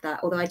track with that,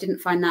 although I didn't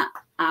find that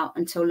out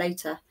until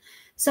later.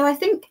 So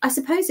I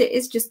suppose it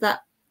is just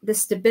that the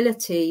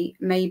stability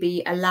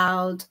maybe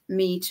allowed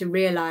me to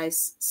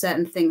realize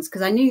certain things,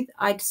 because I knew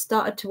I'd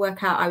started to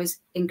work out I was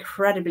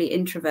incredibly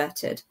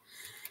introverted,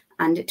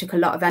 and it took a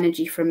lot of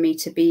energy from me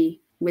to be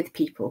with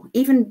people,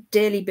 even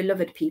dearly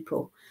beloved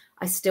people.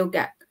 I still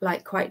get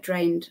like quite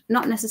drained,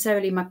 not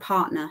necessarily my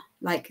partner,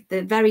 like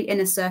the very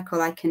inner circle,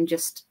 I can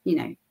just, you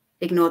know,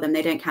 ignore them.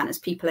 They don't count as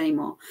people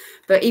anymore.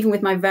 But even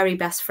with my very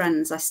best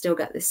friends, I still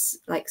get this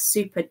like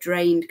super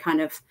drained kind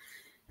of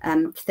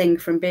thing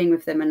from being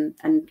with them,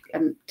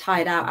 and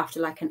tired out after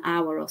like an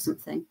hour or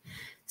something.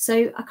 So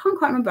I can't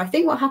quite remember. I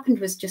think what happened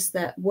was just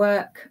that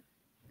work.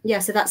 Yeah.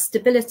 So that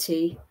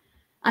stability.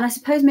 And I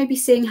suppose maybe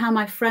seeing how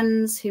my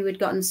friends who had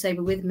gotten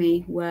sober with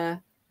me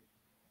were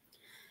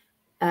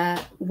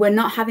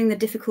not having the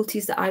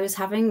difficulties that I was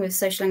having with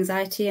social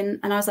anxiety. And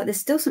I was like, there's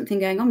still something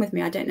going on with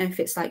me. I don't know if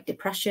it's like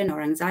depression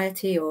or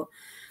anxiety or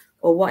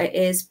what it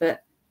is,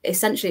 but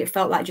essentially it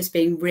felt like just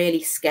being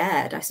really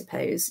scared, I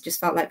suppose. It just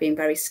felt like being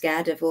very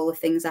scared of all the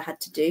things I had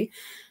to do.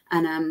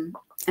 And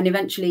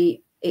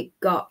eventually it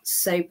got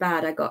so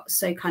bad. I got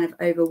so kind of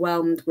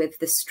overwhelmed with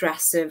the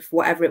stress of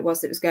whatever it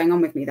was that was going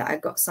on with me that I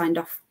got signed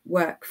off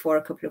work for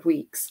a couple of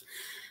weeks.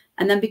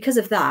 And then because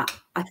of that,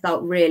 I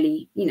felt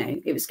really, you know,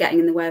 it was getting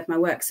in the way of my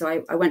work.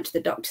 So I went to the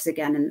doctors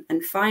again,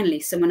 and finally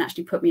someone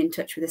actually put me in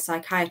touch with a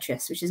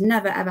psychiatrist, which has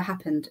never, ever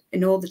happened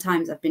in all the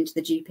times I've been to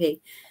the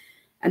GP.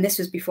 And this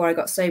was before I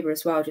got sober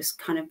as well, just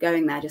kind of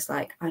going there, just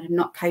like, I'm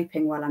not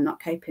coping well, I'm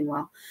not coping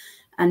well.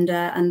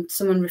 And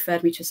someone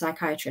referred me to a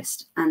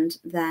psychiatrist, and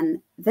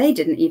then they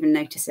didn't even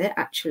notice it,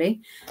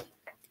 actually.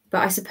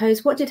 But I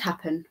suppose what did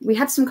happen? We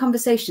had some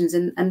conversations,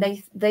 and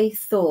they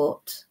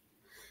thought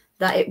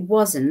that it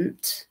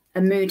wasn't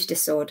a mood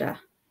disorder.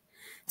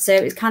 So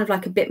it was kind of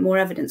like a bit more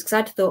evidence, because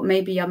I'd thought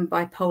maybe I'm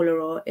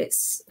bipolar, or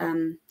it's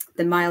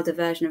the milder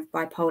version of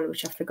bipolar,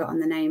 which I've forgotten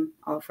the name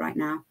of right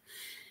now.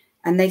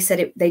 And they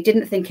said they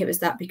didn't think it was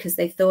that, because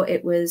they thought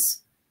it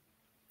was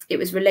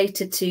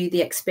related to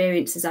the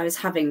experiences I was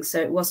having. So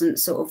it wasn't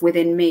sort of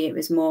within me, it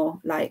was more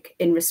like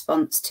in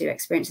response to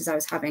experiences I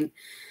was having.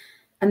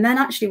 And then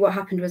actually what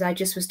happened was I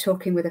just was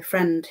talking with a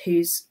friend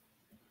who's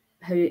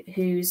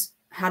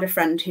had a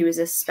friend who was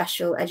a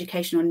special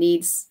educational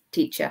needs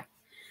teacher.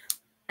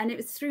 And it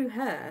was through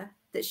her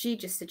that she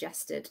just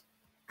suggested,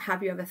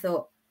 have you ever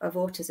thought of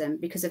autism?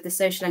 Because of the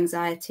social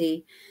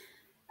anxiety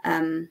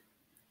and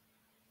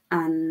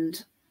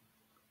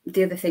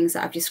the other things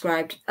that I've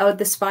described. Oh,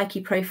 the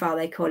spiky profile,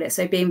 they call it.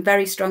 So being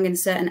very strong in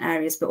certain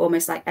areas, but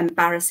almost like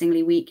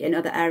embarrassingly weak in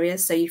other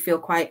areas. So you feel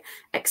quite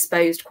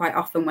exposed quite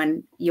often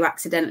when you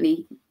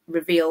accidentally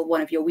reveal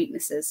one of your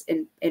weaknesses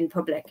in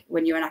public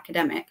when you're an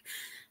academic.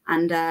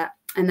 And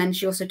then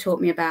she also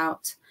taught me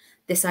about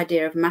this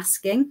idea of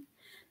masking,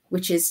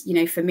 which is, you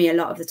know, for me, a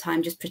lot of the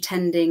time just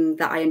pretending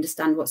that I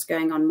understand what's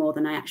going on more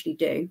than I actually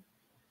do.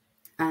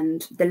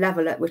 And the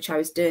level at which I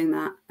was doing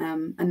that,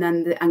 and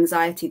then the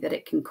anxiety that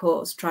it can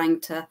cause, trying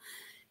to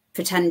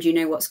pretend you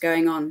know what's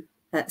going on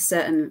at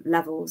certain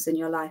levels in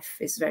your life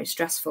is very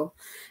stressful.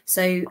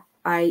 So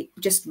I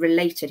just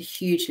related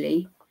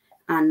hugely,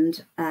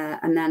 and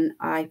then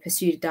I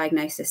pursued a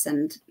diagnosis,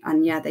 and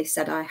yeah, they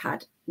said I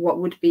had what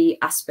would be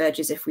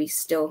Asperger's if we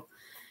still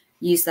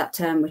use that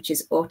term, which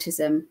is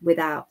autism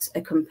without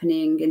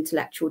accompanying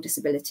intellectual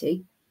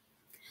disability.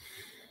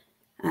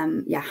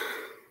 Yeah.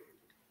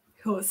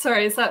 Cool.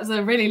 Sorry, so that was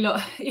a really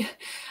lot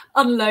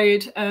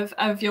unload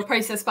of your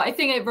process, but I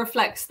think it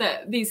reflects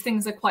that these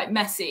things are quite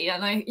messy,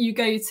 and you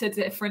go to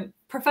different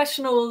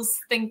professionals,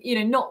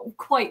 not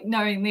quite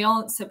knowing the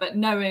answer, but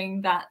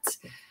knowing that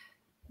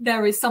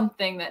there is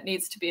something that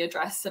needs to be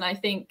addressed. And I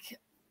think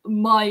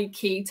my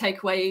key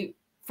takeaway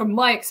from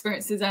my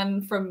experiences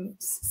and from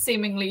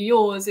seemingly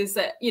yours is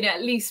that,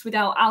 at least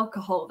without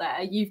alcohol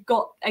there, you've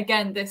got,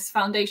 again, this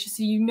foundation,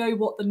 so you know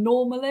what the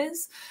normal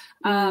is.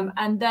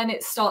 And then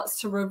it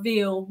starts to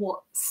reveal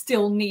what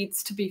still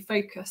needs to be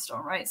focused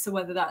on, right? So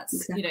whether that's,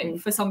 Exactly.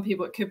 For some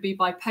people, it could be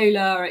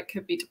bipolar, it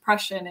could be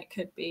depression, it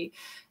could be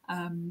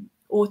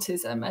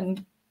autism.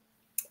 And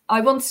I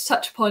wanted to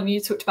touch upon,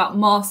 you talked about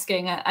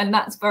masking, and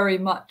that's very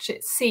much,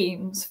 it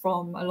seems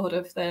from a lot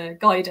of the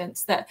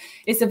guidance, that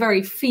it's a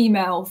very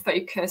female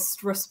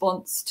focused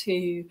response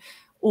to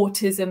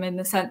autism, in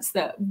the sense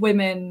that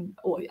women,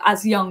 or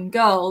as young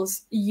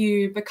girls,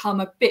 you become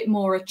a bit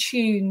more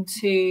attuned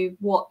to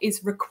what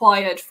is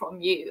required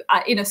from you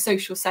in a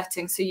social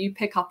setting. So you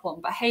pick up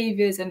on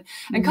behaviors and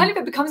kind of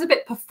it becomes a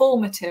bit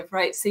performative,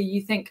 right? So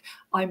you think,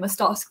 I must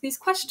ask these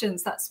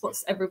questions. That's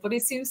what everybody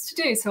seems to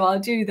do. So I'll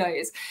do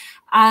those.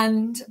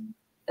 And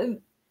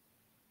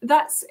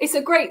it's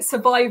a great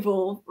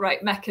survival,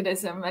 right,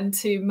 mechanism and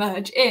to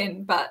merge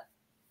in, but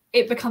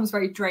it becomes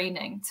very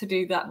draining to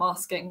do that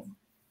masking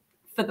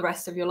for the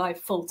rest of your life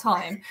full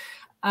time.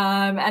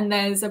 And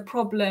there's a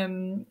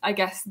problem, I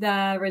guess,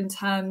 there in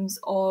terms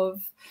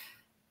of,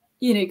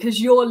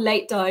 because your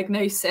late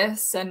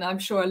diagnosis, and I'm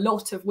sure a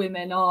lot of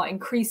women are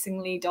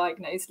increasingly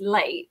diagnosed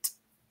late.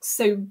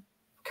 So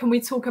can we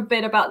talk a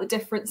bit about the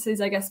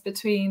differences, I guess,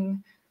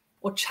 between,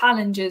 or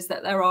challenges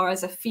that there are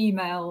as a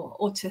female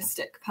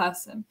autistic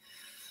person?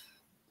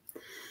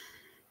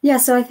 Yeah,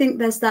 so I think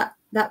there's that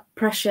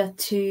pressure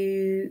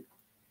to,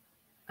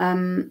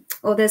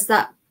 or there's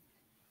that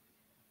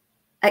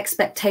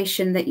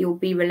expectation that you'll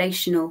be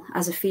relational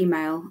as a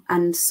female,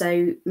 and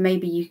so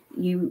maybe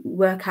you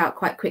work out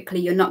quite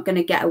quickly you're not going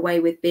to get away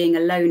with being a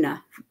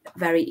loner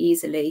very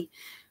easily,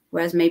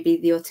 whereas maybe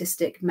the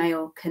autistic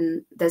male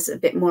there's a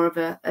bit more of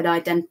an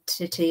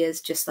identity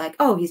as just like,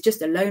 oh, he's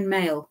just a lone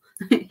male,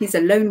 he's a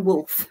lone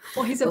wolf,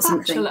 or he's a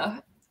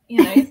bachelor,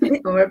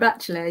 or a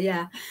bachelor,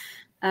 yeah.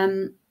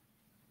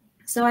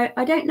 So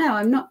I don't know,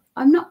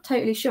 I'm not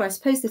totally sure. I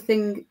suppose the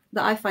thing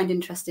that I find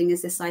interesting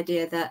is this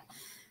idea that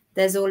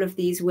there's all of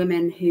these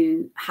women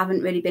who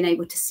haven't really been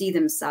able to see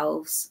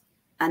themselves,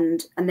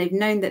 and they've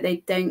known that they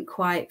don't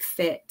quite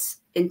fit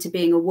into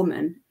being a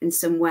woman in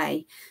some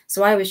way.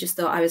 So I always just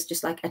thought I was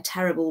just like a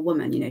terrible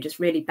woman, just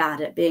really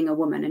bad at being a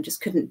woman, and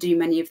just couldn't do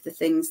many of the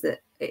things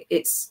that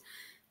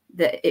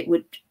it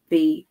would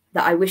be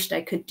that I wished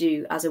I could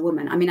do as a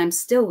woman. I mean, I'm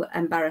still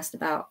embarrassed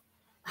about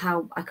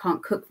how I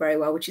can't cook very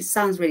well, which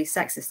sounds really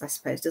sexist, I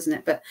suppose, doesn't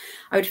it? But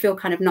I would feel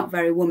kind of not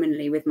very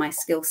womanly with my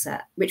skill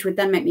set, which would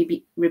then make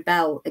me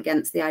rebel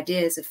against the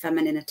ideas of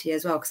femininity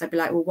as well, because I'd be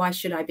like, well, why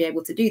should I be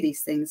able to do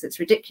these things?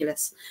 It's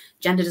ridiculous.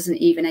 Gender doesn't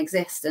even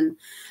exist. And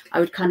I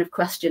would kind of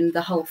question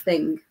the whole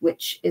thing,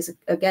 which is,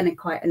 again,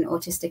 quite an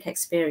autistic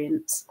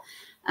experience.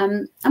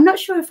 I'm not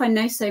sure if I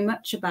know so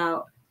much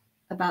about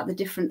the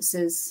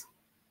differences.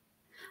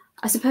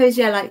 I suppose,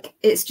 yeah, like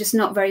it's just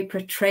not very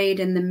portrayed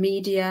in the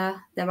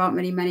media. There aren't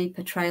really many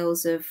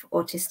portrayals of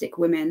autistic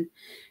women.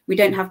 We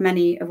don't have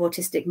many of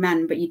autistic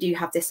men, but you do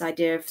have this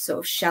idea of sort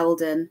of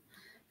Sheldon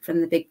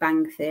from the Big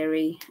Bang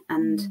Theory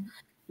and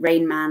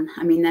Rain Man.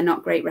 I mean, they're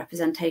not great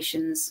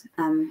representations,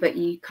 but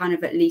you kind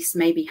of at least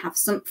maybe have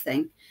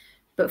something.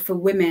 But for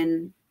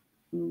women,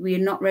 we're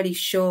not really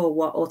sure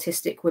what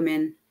autistic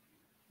women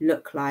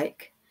look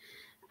like.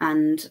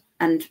 And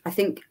I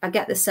think I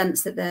get the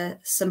sense that there are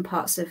some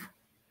parts of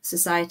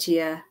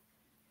society are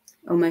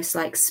almost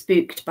like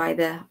spooked by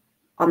the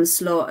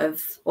onslaught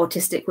of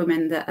autistic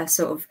women that are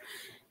sort of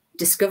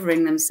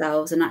discovering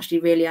themselves and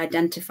actually really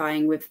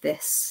identifying with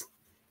this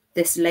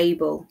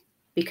label,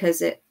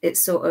 because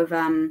it's sort of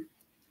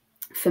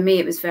for me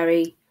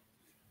it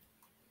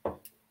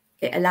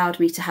allowed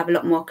me to have a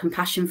lot more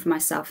compassion for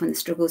myself and the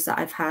struggles that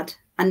I've had,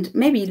 and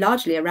maybe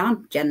largely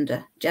around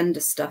gender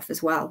stuff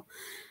as well.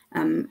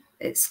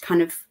 It's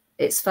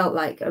felt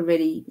like a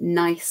really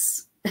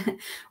nice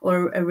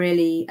or a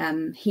really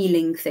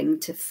healing thing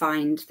to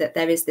find that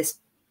there is this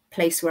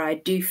place where I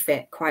do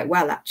fit quite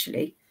well,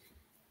 actually,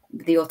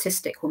 the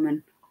autistic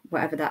woman,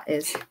 whatever that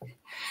is.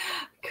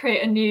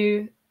 Create a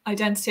new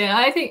identity. And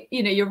I think,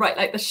 you know, you're right,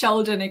 like the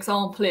Sheldon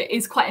example, it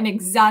is quite an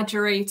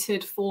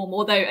exaggerated form,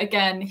 although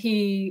again,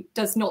 he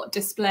does not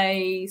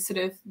display sort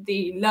of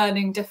the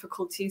learning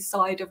difficulties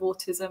side of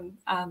autism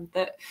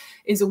that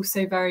is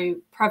also very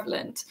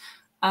prevalent.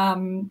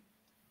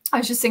 I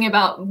was just thinking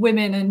about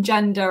women and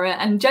gender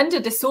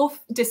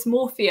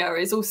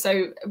dysmorphia is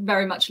also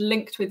very much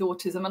linked with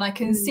autism. And I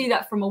can see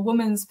that from a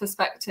woman's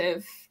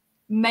perspective,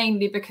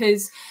 mainly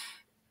because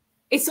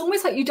it's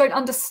almost like you don't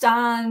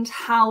understand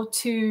how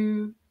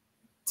to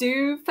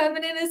do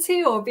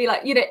femininity, or be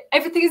like, you know,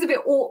 everything is a bit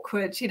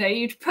awkward. You know,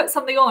 you put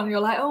something on,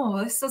 you're like,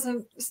 oh, this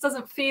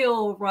doesn't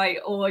feel right,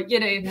 or, you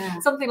know,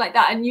 something like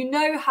that. And you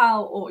know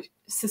how, or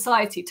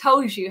society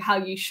tells you how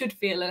you should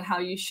feel and how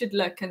you should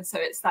look, and so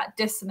it's that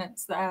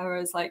dissonance there.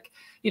 As like,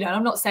 you know, and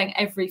I'm not saying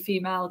every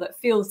female that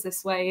feels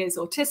this way is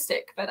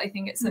autistic, but I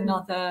think it's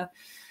another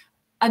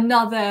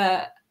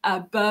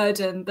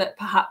burden that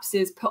perhaps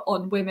is put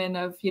on women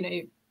of, you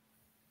know,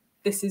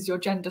 this is your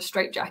gender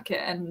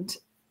straitjacket, and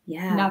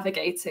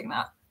navigating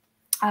that.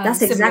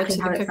 That's exactly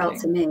how it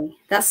felt to me.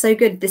 That's so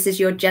good. This is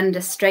your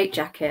gender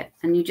straitjacket.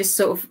 And you just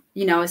sort of,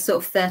 you know, I was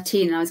sort of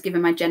 13 and I was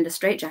given my gender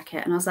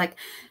straitjacket, and I was like,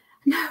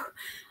 no,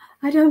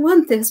 I don't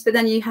want this. But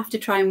then you have to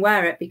try and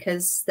wear it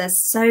because there's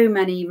so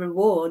many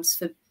rewards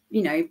for,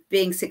 you know,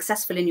 being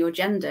successful in your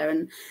gender.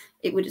 And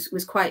it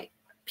was quite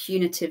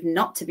punitive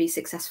not to be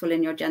successful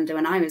in your gender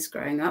when I was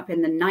growing up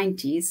in the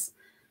 90s.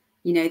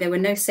 You know, there were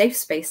no safe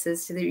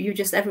spaces. So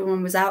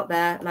everyone was out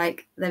there.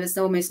 Like, there was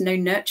almost no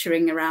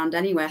nurturing around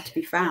anywhere to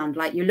be found.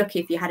 Like, you're lucky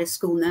if you had a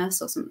school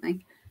nurse or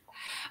something.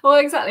 Well,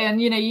 exactly.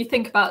 And, you know, you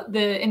think about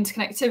the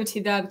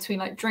interconnectivity there between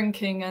like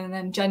drinking and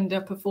then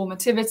gender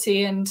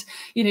performativity. And,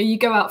 you know, you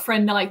go out for a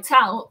night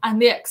out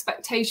and the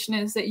expectation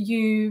is that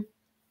you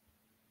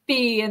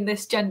be in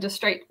this gender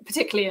straight,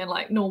 particularly in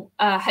like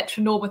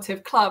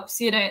heteronormative clubs.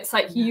 You know, it's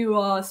like you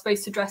are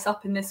supposed to dress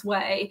up in this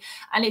way.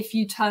 And if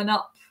you turn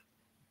up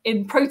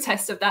in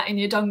protest of that in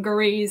your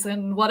dungarees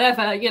and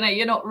whatever, you know,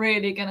 you're not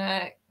really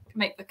gonna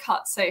make the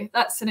cut. So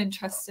that's an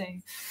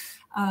interesting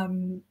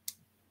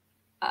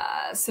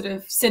sort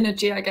of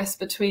synergy, I guess,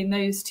 between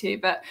those two.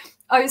 But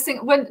I was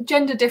thinking, when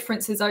gender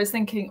differences, I was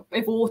thinking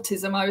of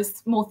autism, I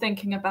was more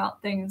thinking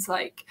about things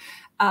like,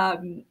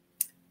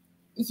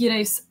 you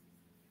know,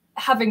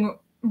 having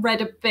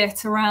read a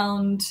bit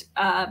around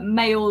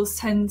males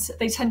tend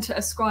to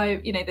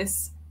ascribe, you know,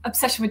 this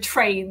obsession with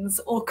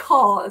trains or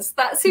cars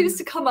that seems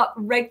to come up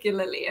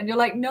regularly, and you're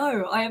like,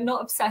 no, I am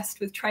not obsessed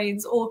with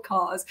trains or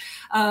cars.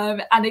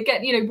 And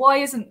again, you know, why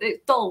isn't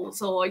it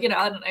dolls or, you know,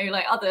 I don't know,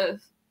 like other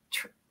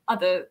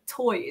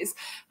toys?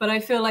 But I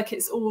feel like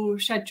it's all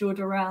scheduled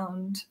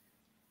around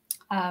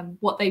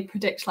what they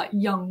predict like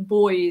young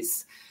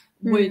boys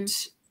would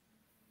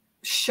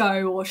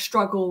show or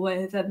struggle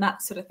with and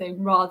that sort of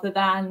thing, rather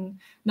than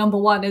number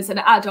one as an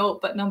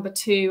adult, but number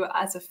two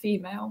as a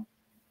female.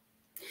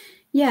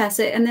 Yeah,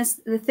 so, and there's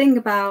the thing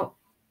about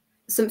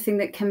something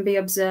that can be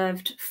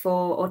observed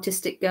for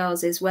autistic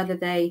girls is whether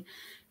they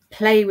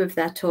play with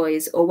their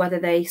toys or whether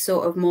they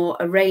sort of more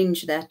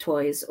arrange their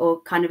toys or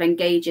kind of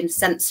engage in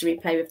sensory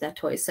play with their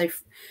toys. So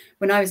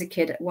when I was a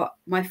kid, what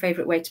my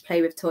favorite way to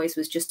play with toys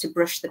was just to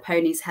brush the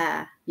pony's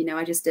hair. You know,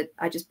 I just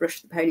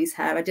brushed the pony's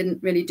hair. I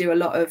didn't really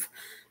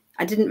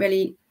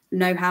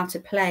know how to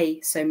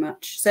play so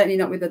much, certainly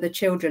not with other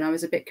children. I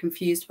was a bit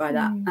confused by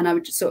that. And I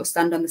would just sort of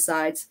stand on the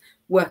sides,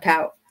 work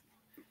out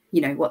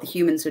you know, what the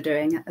humans were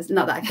doing.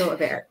 Not that I thought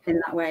of it in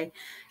that way,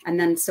 and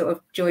then sort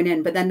of join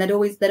in. But then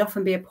there'd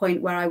often be a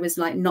point where I was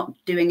like not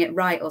doing it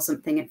right or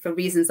something for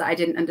reasons that I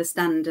didn't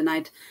understand, and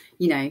I'd,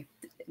 you know,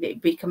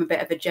 it become a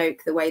bit of a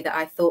joke the way that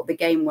I thought the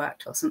game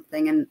worked or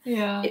something. And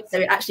so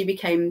it actually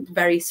became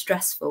very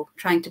stressful.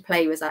 Trying to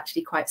play was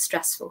actually quite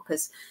stressful,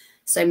 because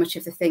so much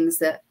of the things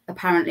that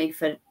apparently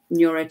for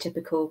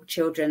neurotypical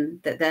children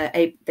that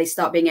they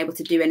start being able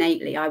to do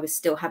innately, I was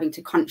still having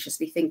to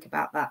consciously think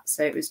about that.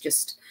 So it was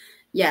just,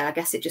 yeah, I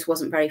guess it just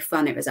wasn't very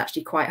fun. It was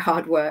actually quite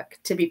hard work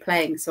to be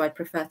playing. So I'd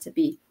prefer to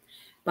be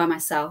by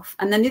myself.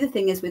 And then the other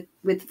thing is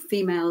with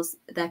females,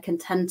 there can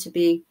tend to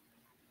be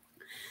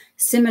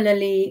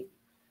similarly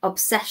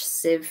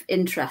obsessive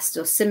interests,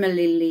 or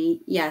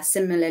similarly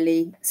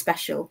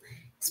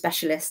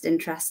specialist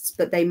interests,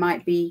 but they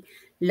might be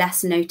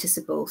less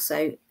noticeable.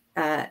 So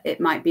it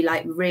might be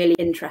like really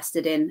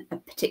interested in a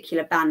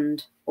particular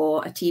band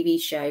or a TV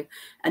show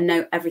and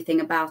know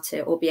everything about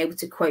it, or be able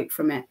to quote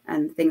from it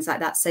and things like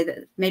that. So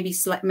that maybe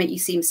make you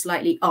seem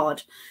slightly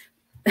odd.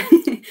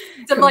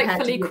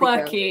 Delightfully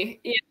quirky.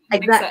 Yeah,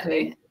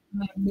 exactly.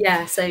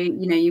 Yeah, so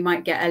you know, you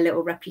might get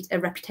a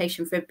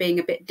reputation for being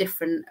a bit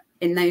different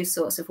in those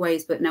sorts of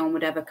ways, but no one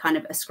would ever kind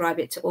of ascribe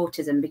it to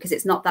autism, because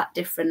it's not that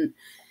different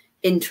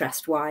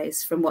interest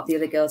wise from what the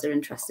other girls are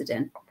interested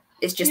in.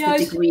 It's just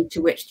the degree to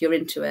which you're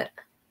into it.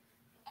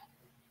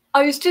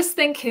 I was just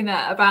thinking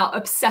that about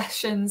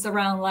obsessions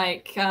around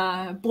like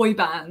boy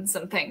bands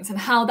and things, and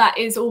how that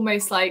is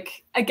almost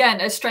like,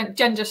 again, a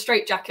gender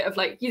straitjacket of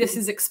like, this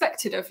is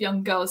expected of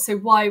young girls, so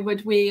why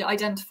would we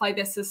identify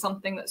this as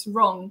something that's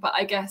wrong? But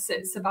I guess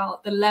it's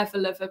about the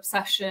level of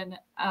obsession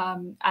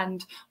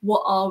and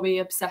what are we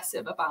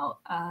obsessive about.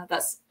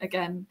 That's,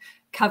 again,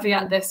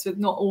 caveat this with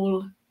not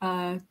all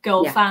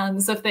girl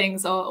fans of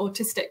things are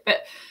autistic,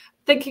 but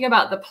thinking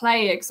about the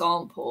play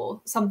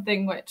example,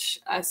 something which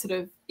sort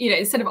of, you know,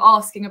 instead of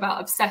asking about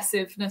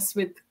obsessiveness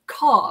with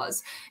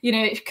cars, you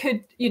know, it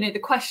could, you know, the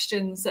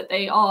questions that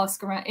they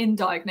ask around in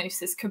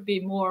diagnosis could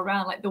be more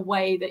around like the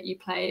way that you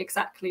play,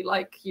 exactly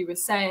like you were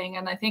saying.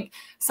 And I think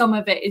some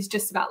of it is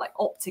just about like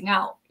opting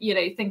out, you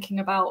know, thinking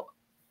about,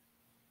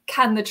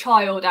 can the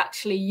child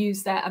actually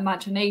use their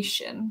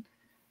imagination?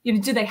 You know,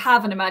 do they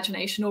have an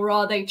imagination, or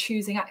are they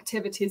choosing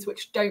activities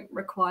which don't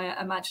require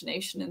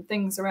imagination, and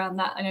things around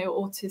that? I know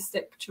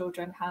autistic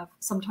children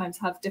sometimes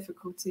have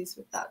difficulties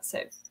with that. So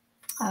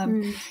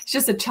it's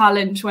just a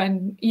challenge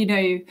when, you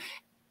know,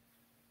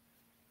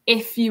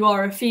 if you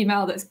are a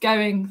female that's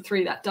going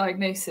through that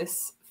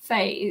diagnosis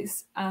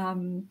phase,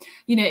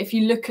 you know, if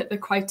you look at the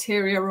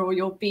criteria, or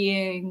you're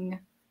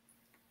being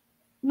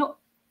not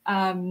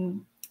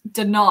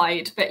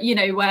denied, but, you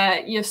know, where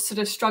you're sort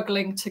of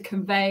struggling to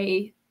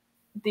convey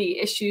the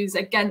issues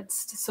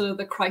against sort of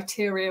the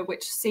criteria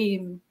which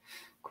seem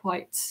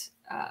quite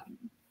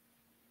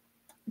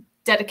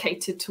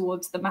dedicated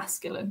towards the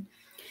masculine.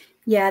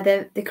 Yeah,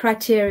 the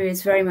criteria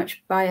is very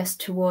much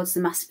biased towards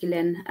the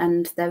masculine,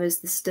 and there was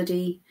the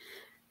study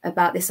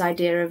about this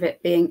idea of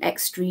it being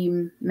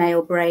extreme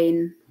male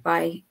brain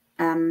by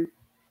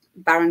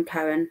Baron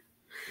Cohen,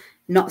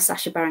 not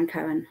Sacha Baron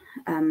Cohen,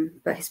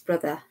 but his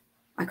brother.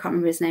 I can't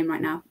remember his name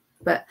right now,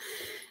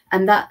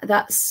 and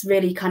that's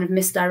really kind of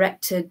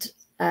misdirected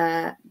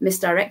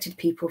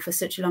people for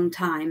such a long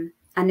time.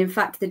 And in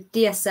fact, the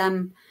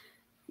DSM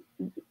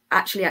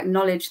actually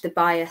acknowledged the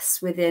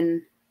bias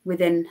within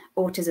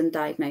autism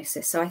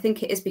diagnosis. So I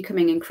think it is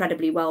becoming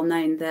incredibly well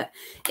known that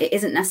it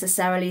isn't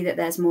necessarily that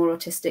there's more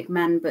autistic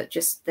men, but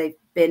just they've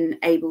been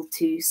able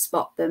to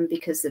spot them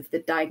because of the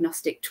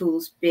diagnostic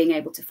tools being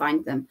able to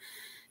find them.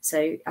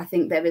 So I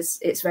think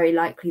it's very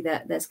likely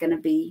that there's going to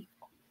be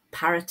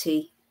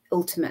parity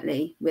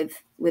ultimately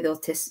with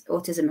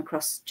autism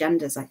across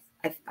genders.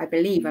 I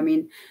believe. I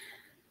mean,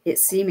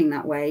 it's seeming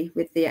that way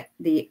with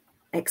the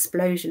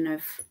explosion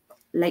of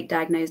late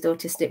diagnosed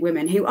autistic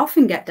women, who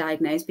often get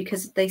diagnosed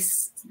because they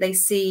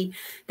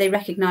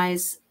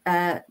recognize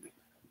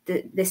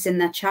this in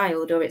their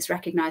child, or it's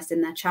recognized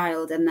in their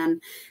child, and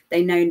then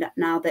they know that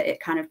now that it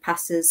kind of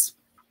passes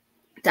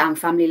down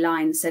family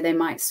lines, so they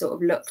might sort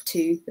of look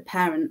to the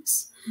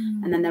parents,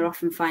 and then they're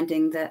often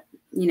finding that,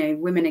 you know,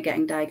 women are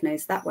getting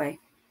diagnosed that way.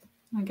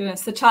 My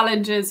goodness, the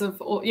challenges of,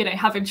 you know,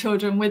 having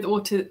children with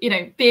autism, you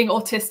know, being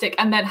autistic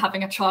and then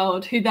having a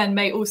child who then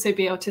may also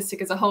be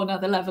autistic is a whole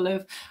nother level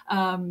of,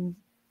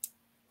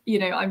 you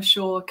know, I'm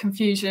sure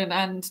confusion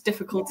and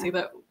difficulty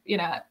that, you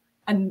know,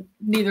 and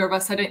neither of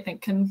us, I don't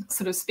think, can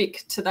sort of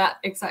speak to that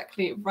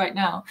exactly right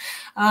now.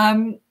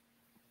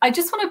 I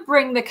just want to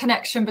bring the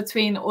connection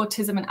between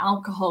autism and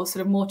alcohol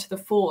sort of more to the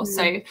fore.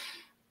 So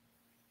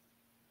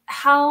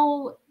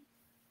how...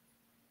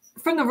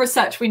 From the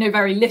research, we know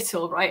very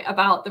little, right,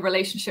 about the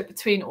relationship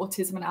between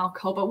autism and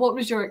alcohol. But what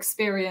was your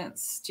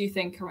experience, do you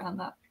think, around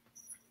that?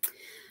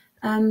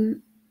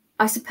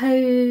 I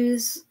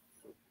suppose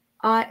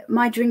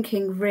my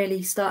drinking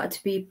really started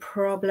to be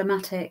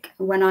problematic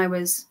when I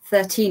was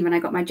 13, when I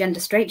got my gender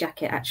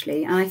straitjacket,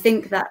 actually. And I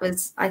think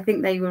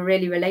they were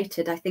really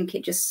related. I think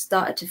it just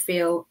started to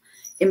feel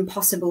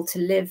impossible to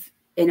live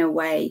in a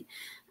way.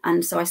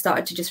 And so I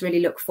started to just really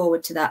look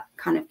forward to that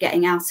kind of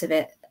getting out of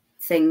it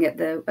thing at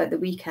the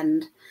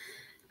weekend.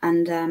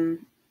 And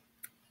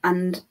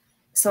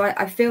so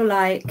I feel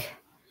like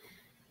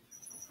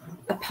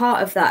a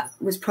part of that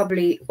was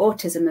probably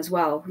autism as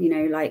well, you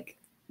know, like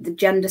the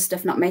gender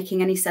stuff not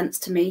making any sense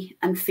to me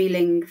and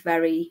feeling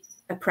very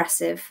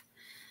oppressive.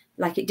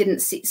 Like it didn't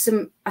see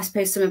I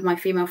suppose some of my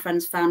female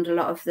friends found a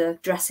lot of the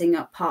dressing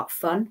up part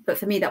fun, but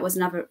for me that was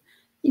never,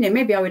 you know,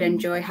 maybe I would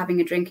enjoy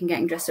having a drink and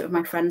getting dressed up with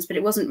my friends, but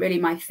it wasn't really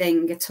my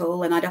thing at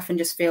all. And I'd often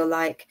just feel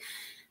like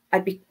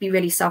I'd be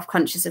really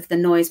self-conscious of the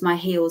noise my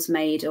heels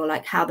made, or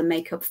like how the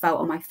makeup felt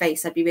on my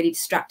face. I'd be really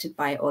distracted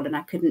by it all, and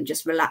I couldn't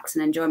just relax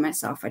and enjoy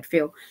myself. I'd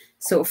feel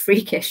sort of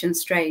freakish and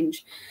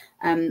strange.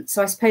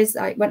 So I suppose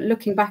when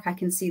looking back, I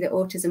can see that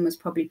autism was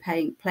probably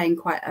playing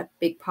quite a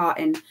big part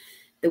in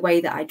the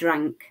way that I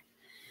drank.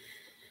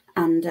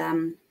 And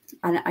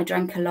I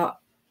drank a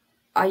lot.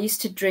 I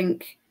used to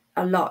drink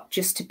a lot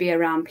just to be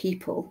around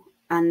people,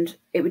 and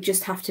it would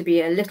just have to be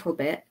a little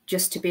bit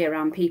just to be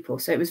around people.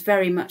 So it was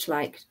very much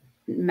like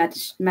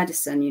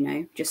medicine, you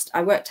know. Just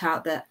I worked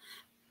out that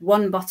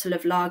one bottle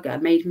of lager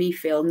made me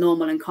feel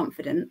normal and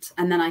confident,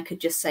 and then I could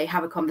just say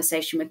have a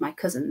conversation with my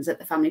cousins at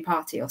the family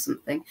party or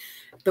something.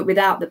 But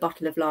without the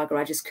bottle of lager,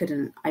 I just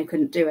couldn't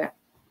do it.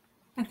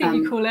 I think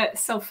you call it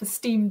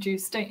self-esteem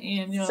juice, don't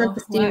you? In your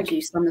self-esteem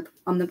juice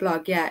on the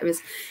blog. Yeah,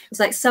 it's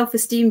like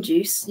self-esteem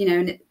juice, you know,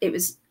 and it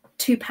was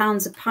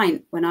 £2 a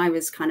pint when I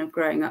was kind of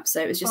growing up,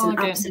 so it was just an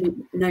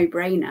absolute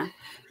no-brainer.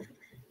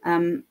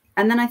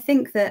 And then I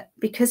think that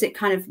because it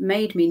kind of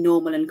made me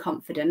normal and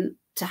confident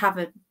to have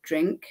a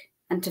drink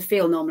and to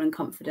feel normal and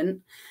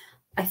confident,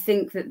 I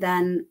think that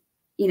then,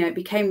 you know, it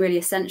became really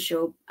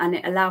essential, and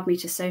it allowed me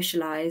to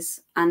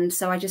socialize. And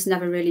so I just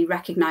never really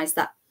recognized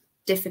that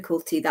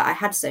difficulty that I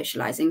had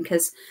socializing,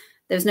 because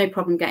there was no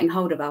problem getting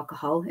hold of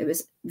alcohol. It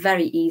was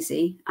very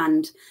easy,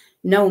 and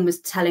no one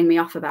was telling me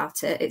off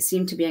about it. It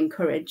seemed to be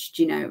encouraged,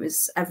 you know, it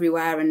was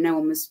everywhere, and no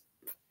one was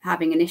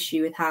having an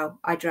issue with how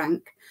I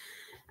drank.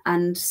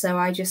 And so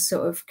I just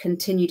sort of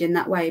continued in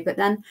that way. But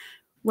then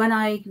when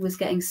I was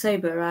getting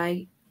sober,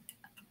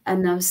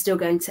 and I was still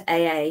going to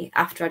AA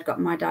after I'd got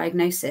my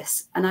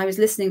diagnosis, and I was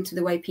listening to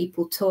the way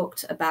people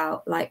talked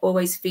about like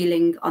always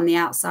feeling on the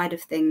outside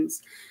of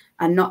things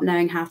and not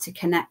knowing how to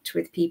connect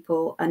with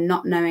people, and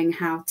not knowing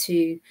how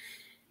to,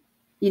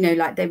 you know,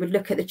 like they would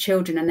look at the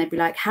children and they'd be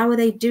like, how are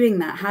they doing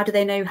that? How do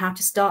they know how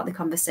to start the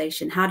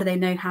conversation? How do they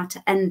know how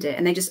to end it?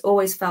 And they just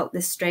always felt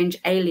this strange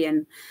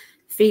alien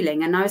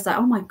feeling. And I was like,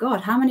 oh my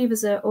God, how many of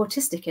us are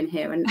autistic in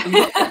here? And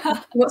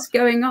what's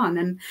going on?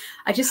 And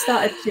I just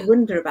started to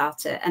wonder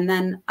about it. And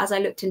then as I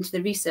looked into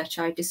the research,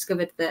 I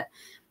discovered that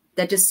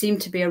there just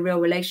seemed to be a real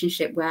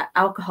relationship where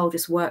alcohol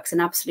just works an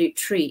absolute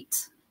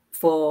treat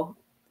for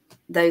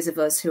those of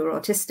us who are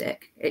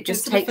autistic. It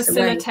just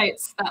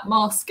facilitates that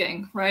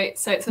masking, right?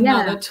 So it's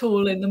another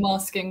tool in the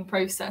masking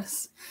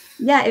process.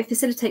 Yeah, it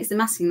facilitates the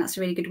masking. That's a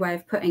really good way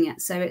of putting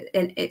it. So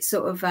it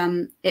sort of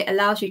it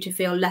allows you to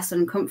feel less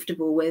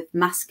uncomfortable with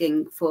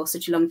masking for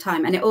such a long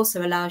time, and it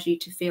also allows you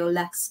to feel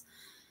less,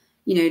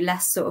 you know,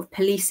 less sort of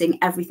policing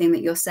everything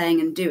that you're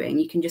saying and doing.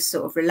 You can just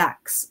sort of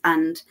relax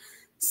and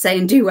say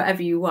and do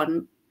whatever you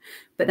want.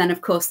 But then,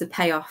 of course, the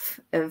payoff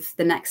of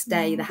the next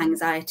day, the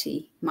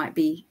anxiety might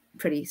be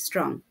pretty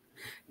strong.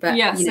 But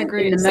yes, you know,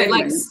 agreed. So it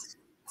like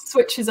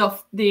switches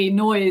off the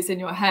noise in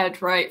your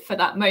head, right, for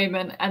that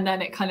moment, and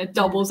then it kind of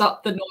doubles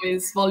up the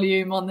noise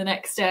volume on the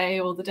next day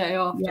or the day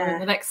after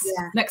and the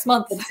next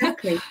month.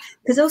 Exactly.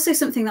 There's also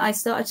something that I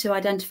started to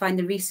identify in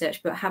the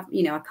research, but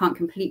you know, I can't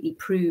completely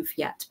prove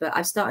yet, but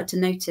I've started to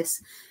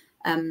notice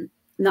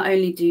not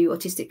only do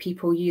autistic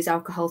people use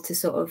alcohol to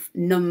sort of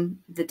numb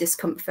the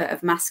discomfort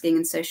of masking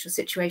in social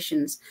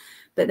situations,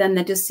 but then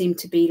there does seem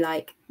to be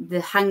like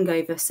the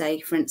hangover, say,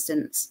 for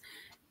instance,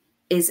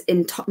 is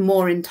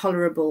more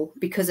intolerable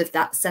because of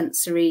that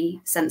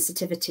sensory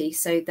sensitivity.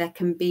 So there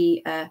can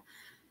be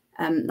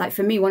like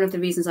for me, one of the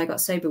reasons I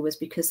got sober was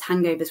because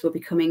hangovers were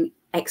becoming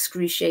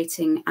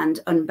excruciating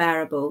and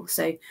unbearable.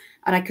 So,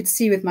 and I could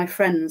see with my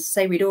friends,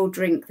 say we'd all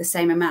drink the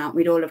same amount,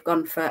 we'd all have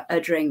gone for a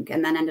drink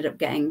and then ended up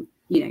getting,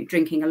 you know,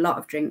 drinking a lot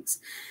of drinks.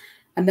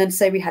 And then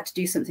say we had to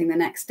do something the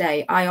next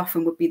day, I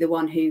often would be the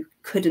one who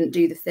couldn't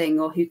do the thing,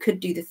 or who could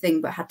do the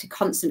thing but had to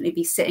constantly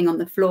be sitting on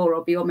the floor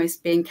or be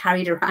almost being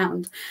carried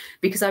around,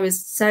 because I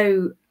was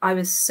so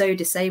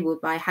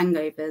disabled by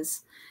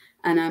hangovers.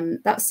 And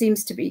that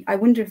seems to be, I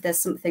wonder if there's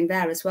something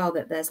there as well,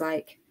 that there's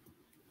like,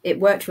 it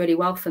worked really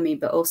well for me,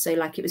 but also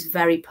like it was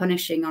very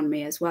punishing on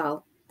me as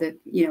well, that,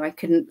 you know, I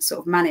couldn't sort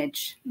of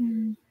manage.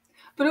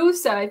 But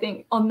also, I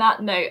think on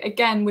that note,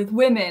 again, with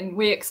women,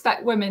 we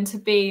expect women to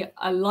be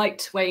a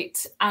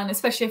lightweight, and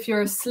especially if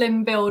you're a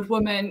slim build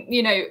woman,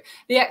 you know,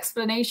 the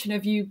explanation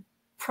of you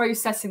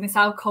processing this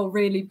alcohol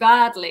really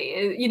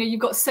badly, you know, you've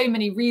got so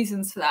many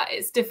reasons for that.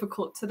 It's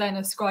difficult to then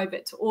ascribe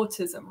it to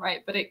autism, right?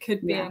 But it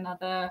could be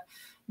another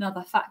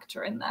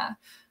factor in there.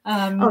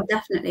 Oh,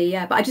 definitely,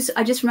 yeah. But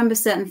I just remember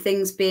certain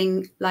things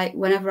being like,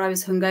 whenever I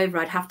was hungover,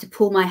 I'd have to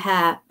pull my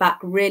hair back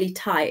really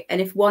tight,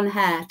 and if one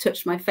hair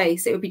touched my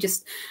face, it would be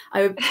just,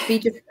 I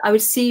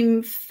would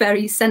seem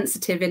very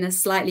sensitive in a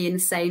slightly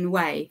insane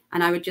way,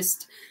 and I would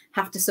just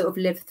have to sort of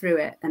live through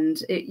it.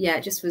 And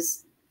it just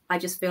was. I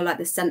just feel like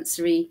the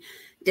sensory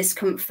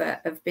discomfort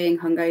of being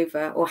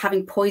hungover or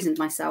having poisoned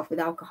myself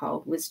with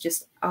alcohol was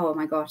just, oh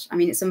my gosh. I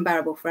mean, it's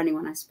unbearable for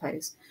anyone, I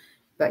suppose.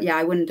 But yeah,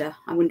 I wonder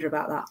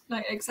about that.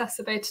 Like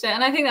exacerbated it.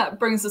 And I think that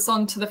brings us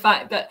on to the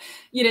fact that,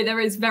 you know, there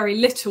is very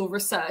little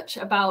research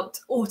about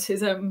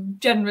autism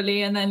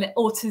generally, and then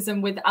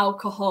autism with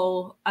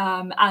alcohol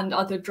and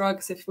other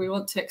drugs, if we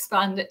want to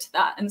expand it to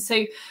that. And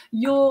so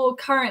you're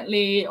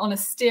currently on a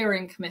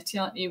steering committee,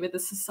 aren't you, with the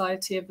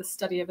Society of the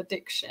Study of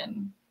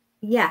Addiction?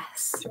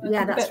 Yes,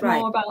 yeah, that's right.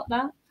 More about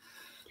that?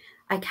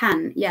 I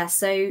can, yeah.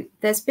 So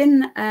there's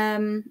been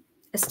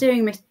a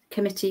steering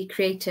committee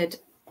created,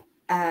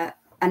 and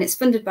it's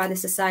funded by the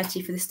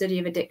Society for the Study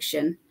of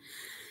Addiction.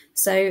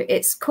 So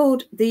it's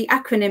called, the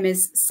acronym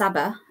is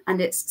SABA,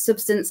 and it's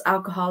Substance,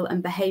 Alcohol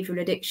and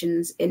Behavioural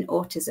Addictions in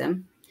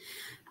Autism.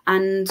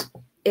 And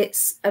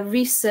it's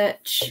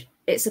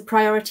a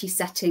priority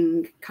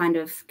setting kind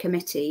of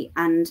committee,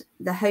 and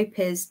the hope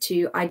is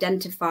to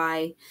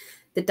identify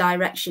the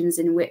directions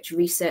in which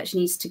research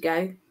needs to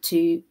go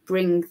to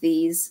bring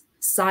these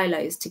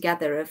silos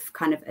together of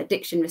kind of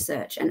addiction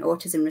research and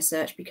autism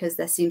research, because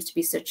there seems to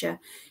be such a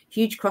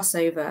huge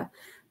crossover,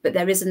 but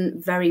there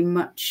isn't very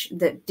much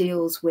that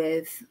deals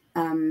with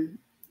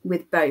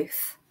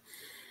both.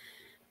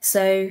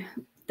 So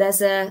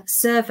there's a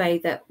survey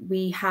that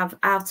we have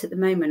out at the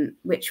moment,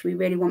 which we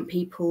really want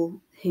people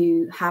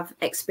who have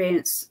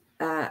experience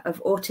of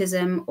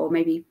autism, or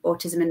maybe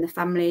autism in the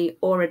family,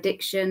 or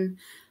addiction,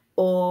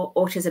 or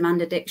autism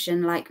and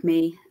addiction like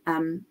me.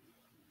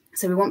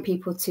 So we want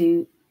people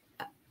to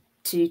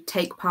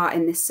take part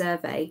in this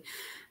survey.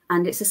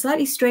 And it's a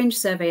slightly strange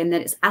survey in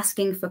that it's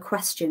asking for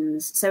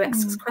questions. So it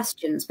asks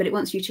questions, but it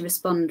wants you to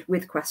respond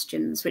with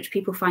questions, which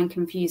people find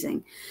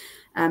confusing.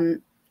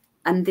 And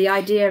the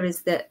idea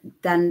is that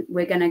then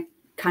we're going to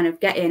kind of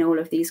get in all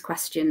of these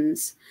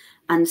questions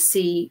and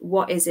see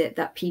what is it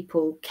that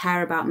people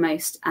care about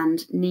most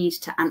and need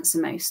to answer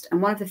most.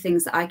 And one of the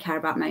things that I care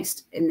about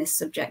most in this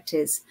subject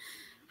is,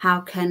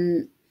 how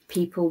can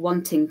people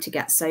wanting to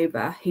get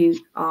sober who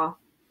are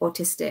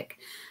autistic,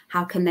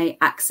 how can they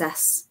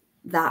access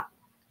that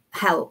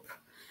help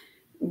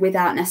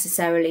without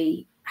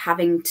necessarily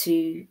having to,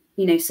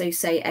 you know, so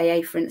say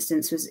AA, for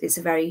instance,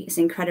 it's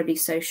incredibly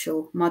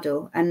social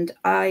model, and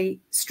I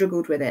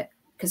struggled with it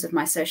because of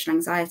my social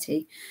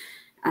anxiety.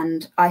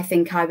 And I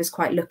think I was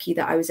quite lucky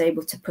that I was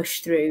able to push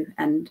through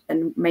and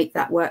make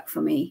that work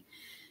for me.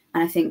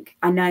 And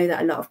I know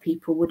that a lot of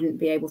people wouldn't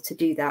be able to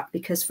do that,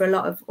 because for a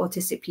lot of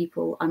autistic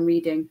people I'm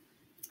reading,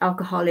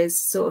 alcohol is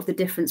sort of the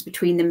difference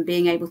between them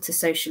being able to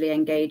socially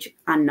engage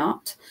and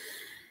not,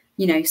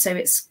 you know.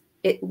 So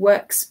it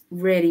works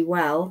really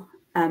well,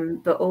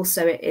 but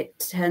also it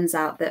turns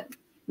out that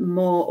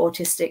more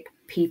autistic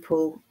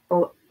people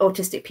are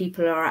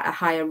at a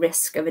higher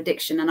risk of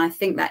addiction. And I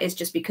think that is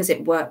just because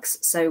it works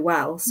so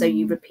well. So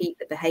you repeat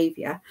the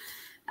behavior.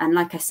 And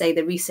like I say,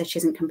 the research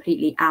isn't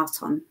completely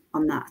out on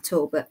that at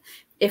all. But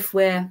if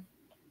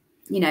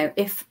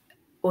if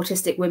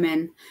autistic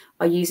women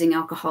are using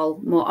alcohol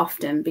more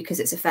often because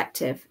it's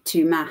effective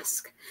to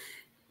mask,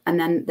 and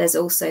then there's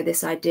also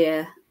this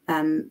idea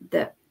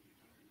that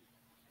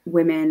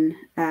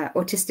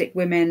autistic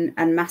women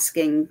and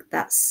masking,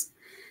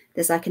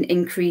 there's like an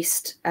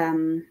increased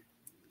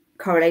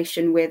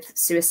correlation with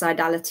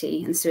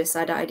suicidality and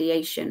suicidal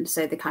ideation.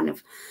 So the kind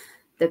of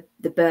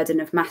the burden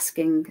of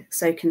masking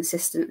so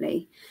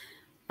consistently.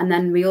 And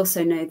then we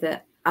also know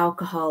that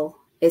alcohol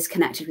is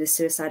connected with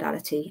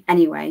suicidality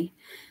anyway.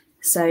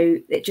 So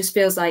it just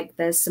feels like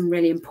there's some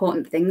really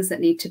important things that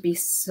need to be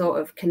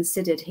sort of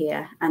considered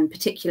here, and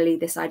particularly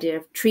this idea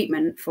of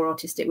treatment for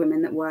autistic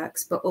women that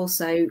works, but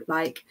also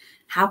like,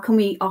 how can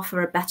we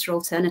offer a better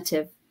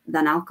alternative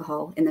than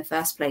alcohol in the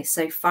first place?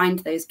 So find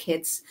those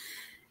kids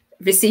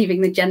receiving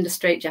the gender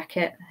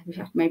straitjacket,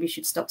 maybe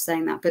should stop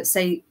saying that, but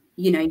say,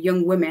 you know,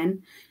 young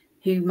women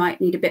who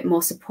might need a bit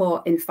more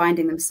support in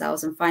finding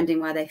themselves and finding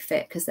where they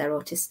fit because they're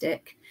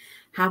autistic.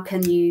 How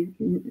can you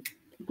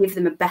give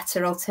them a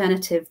better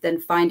alternative than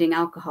finding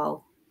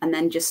alcohol and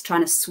then just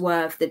trying to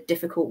swerve the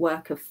difficult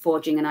work of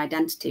forging an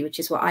identity, which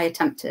is what I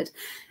attempted.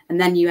 And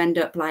then you end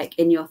up like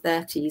in your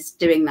 30s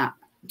doing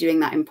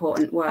that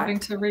important work. Having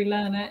to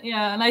relearn it.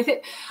 Yeah. And I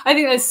think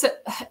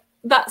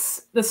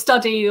that's the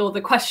study or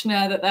the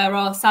questionnaire that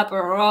SABA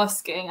are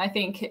asking, I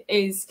think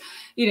is,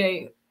 you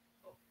know,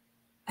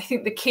 I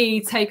think the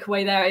key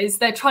takeaway there is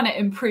they're trying to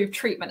improve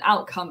treatment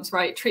outcomes,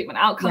 right? Treatment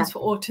outcomes for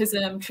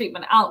autism,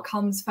 treatment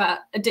outcomes for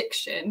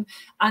addiction,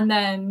 and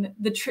then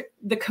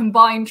the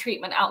combined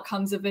treatment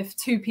outcomes of if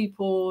two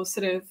people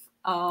sort of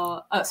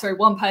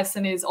one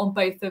person is on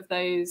both of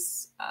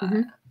those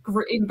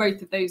in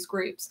both of those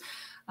groups.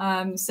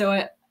 So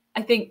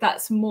I think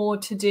that's more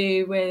to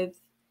do with,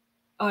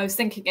 I was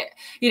thinking it,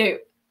 you know,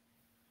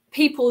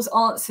 people's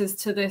answers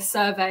to this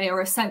survey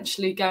are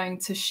essentially going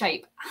to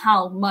shape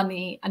how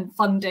money and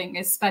funding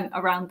is spent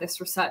around this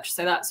research.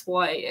 So that's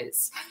why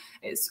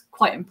it's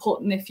quite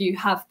important if you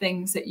have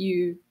things that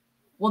you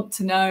want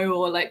to know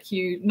or like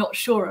you're not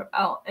sure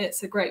about.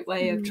 It's a great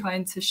way of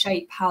trying to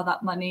shape how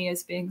that money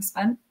is being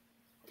spent.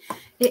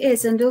 It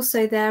is, and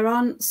also there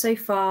aren't so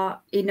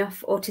far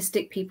enough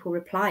autistic people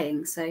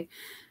replying. So,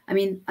 I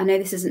mean, I know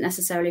this isn't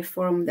necessarily a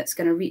forum that's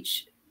going to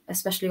reach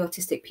especially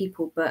autistic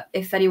people, but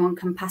if anyone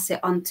can pass it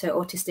on to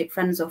autistic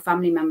friends or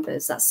family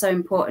members, that's so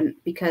important,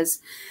 because,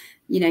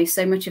 you know,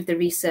 so much of the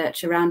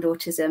research around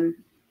autism,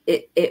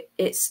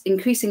 it's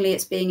increasingly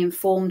it's being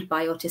informed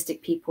by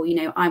autistic people. You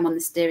know, I'm on the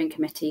steering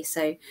committee,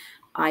 so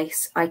I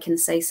can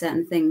say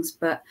certain things,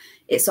 but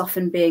it's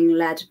often being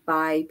led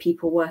by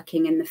people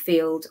working in the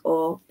field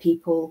or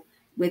people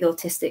with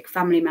autistic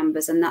family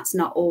members, and that's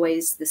not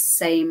always the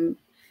same.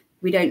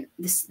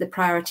 The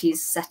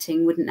priorities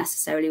setting wouldn't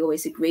necessarily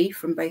always agree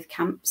from both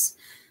camps.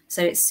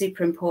 So it's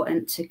super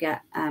important to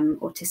get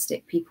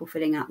autistic people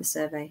filling out the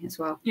survey as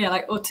well. Yeah,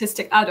 like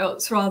autistic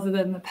adults rather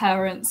than the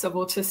parents of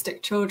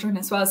autistic children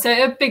as well. So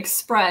a big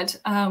spread.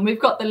 We've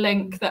got the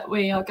link that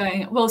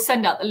we'll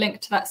send out the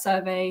link to that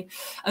survey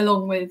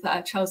along with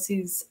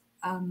Chelsey's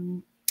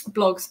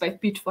blogs,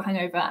 both Beautiful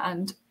Hangover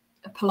and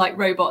A Polite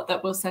Robot,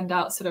 that we'll send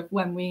out sort of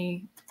when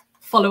we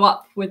follow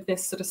up with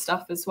this sort of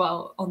stuff as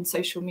well on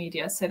social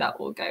media, so that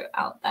will go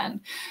out then.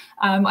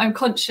 I'm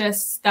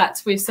conscious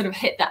that we've sort of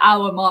hit the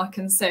hour mark,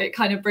 and so it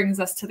kind of brings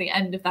us to the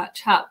end of that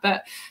chat,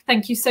 but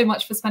thank you so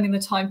much for spending the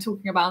time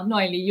talking about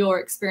not only your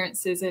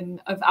experiences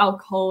of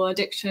alcohol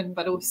addiction,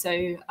 but also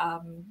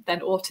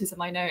then autism.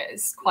 I know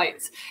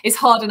it's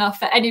hard enough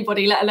for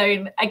anybody, let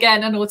alone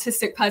again an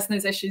autistic person.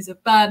 There's issues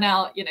of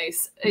burnout, you know,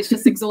 it's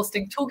just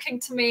exhausting talking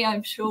to me,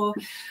 I'm sure,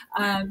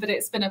 but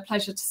it's been a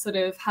pleasure to sort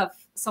of have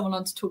someone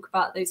on to talk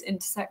about those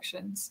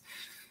intersections.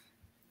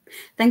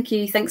 Thank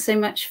you. Thanks so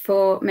much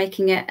for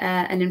making it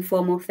an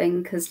informal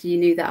thing, because you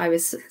knew that I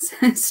was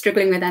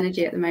struggling with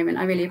energy at the moment.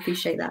 I really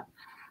appreciate that.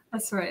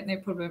 That's right, no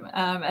problem.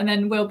 And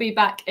then we'll be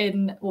back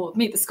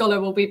Meet the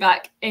Scholar will be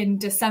back in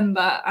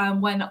December,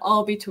 when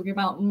I'll be talking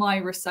about my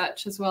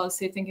research as well.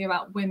 So thinking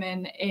about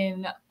women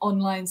in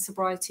online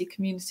sobriety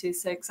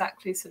communities, so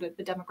exactly sort of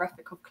the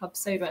demographic of Club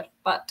Soda.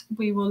 But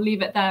we will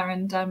leave it there,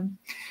 and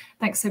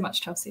thanks so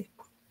much, Chelsey.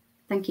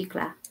 Thank you,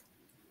 Claire.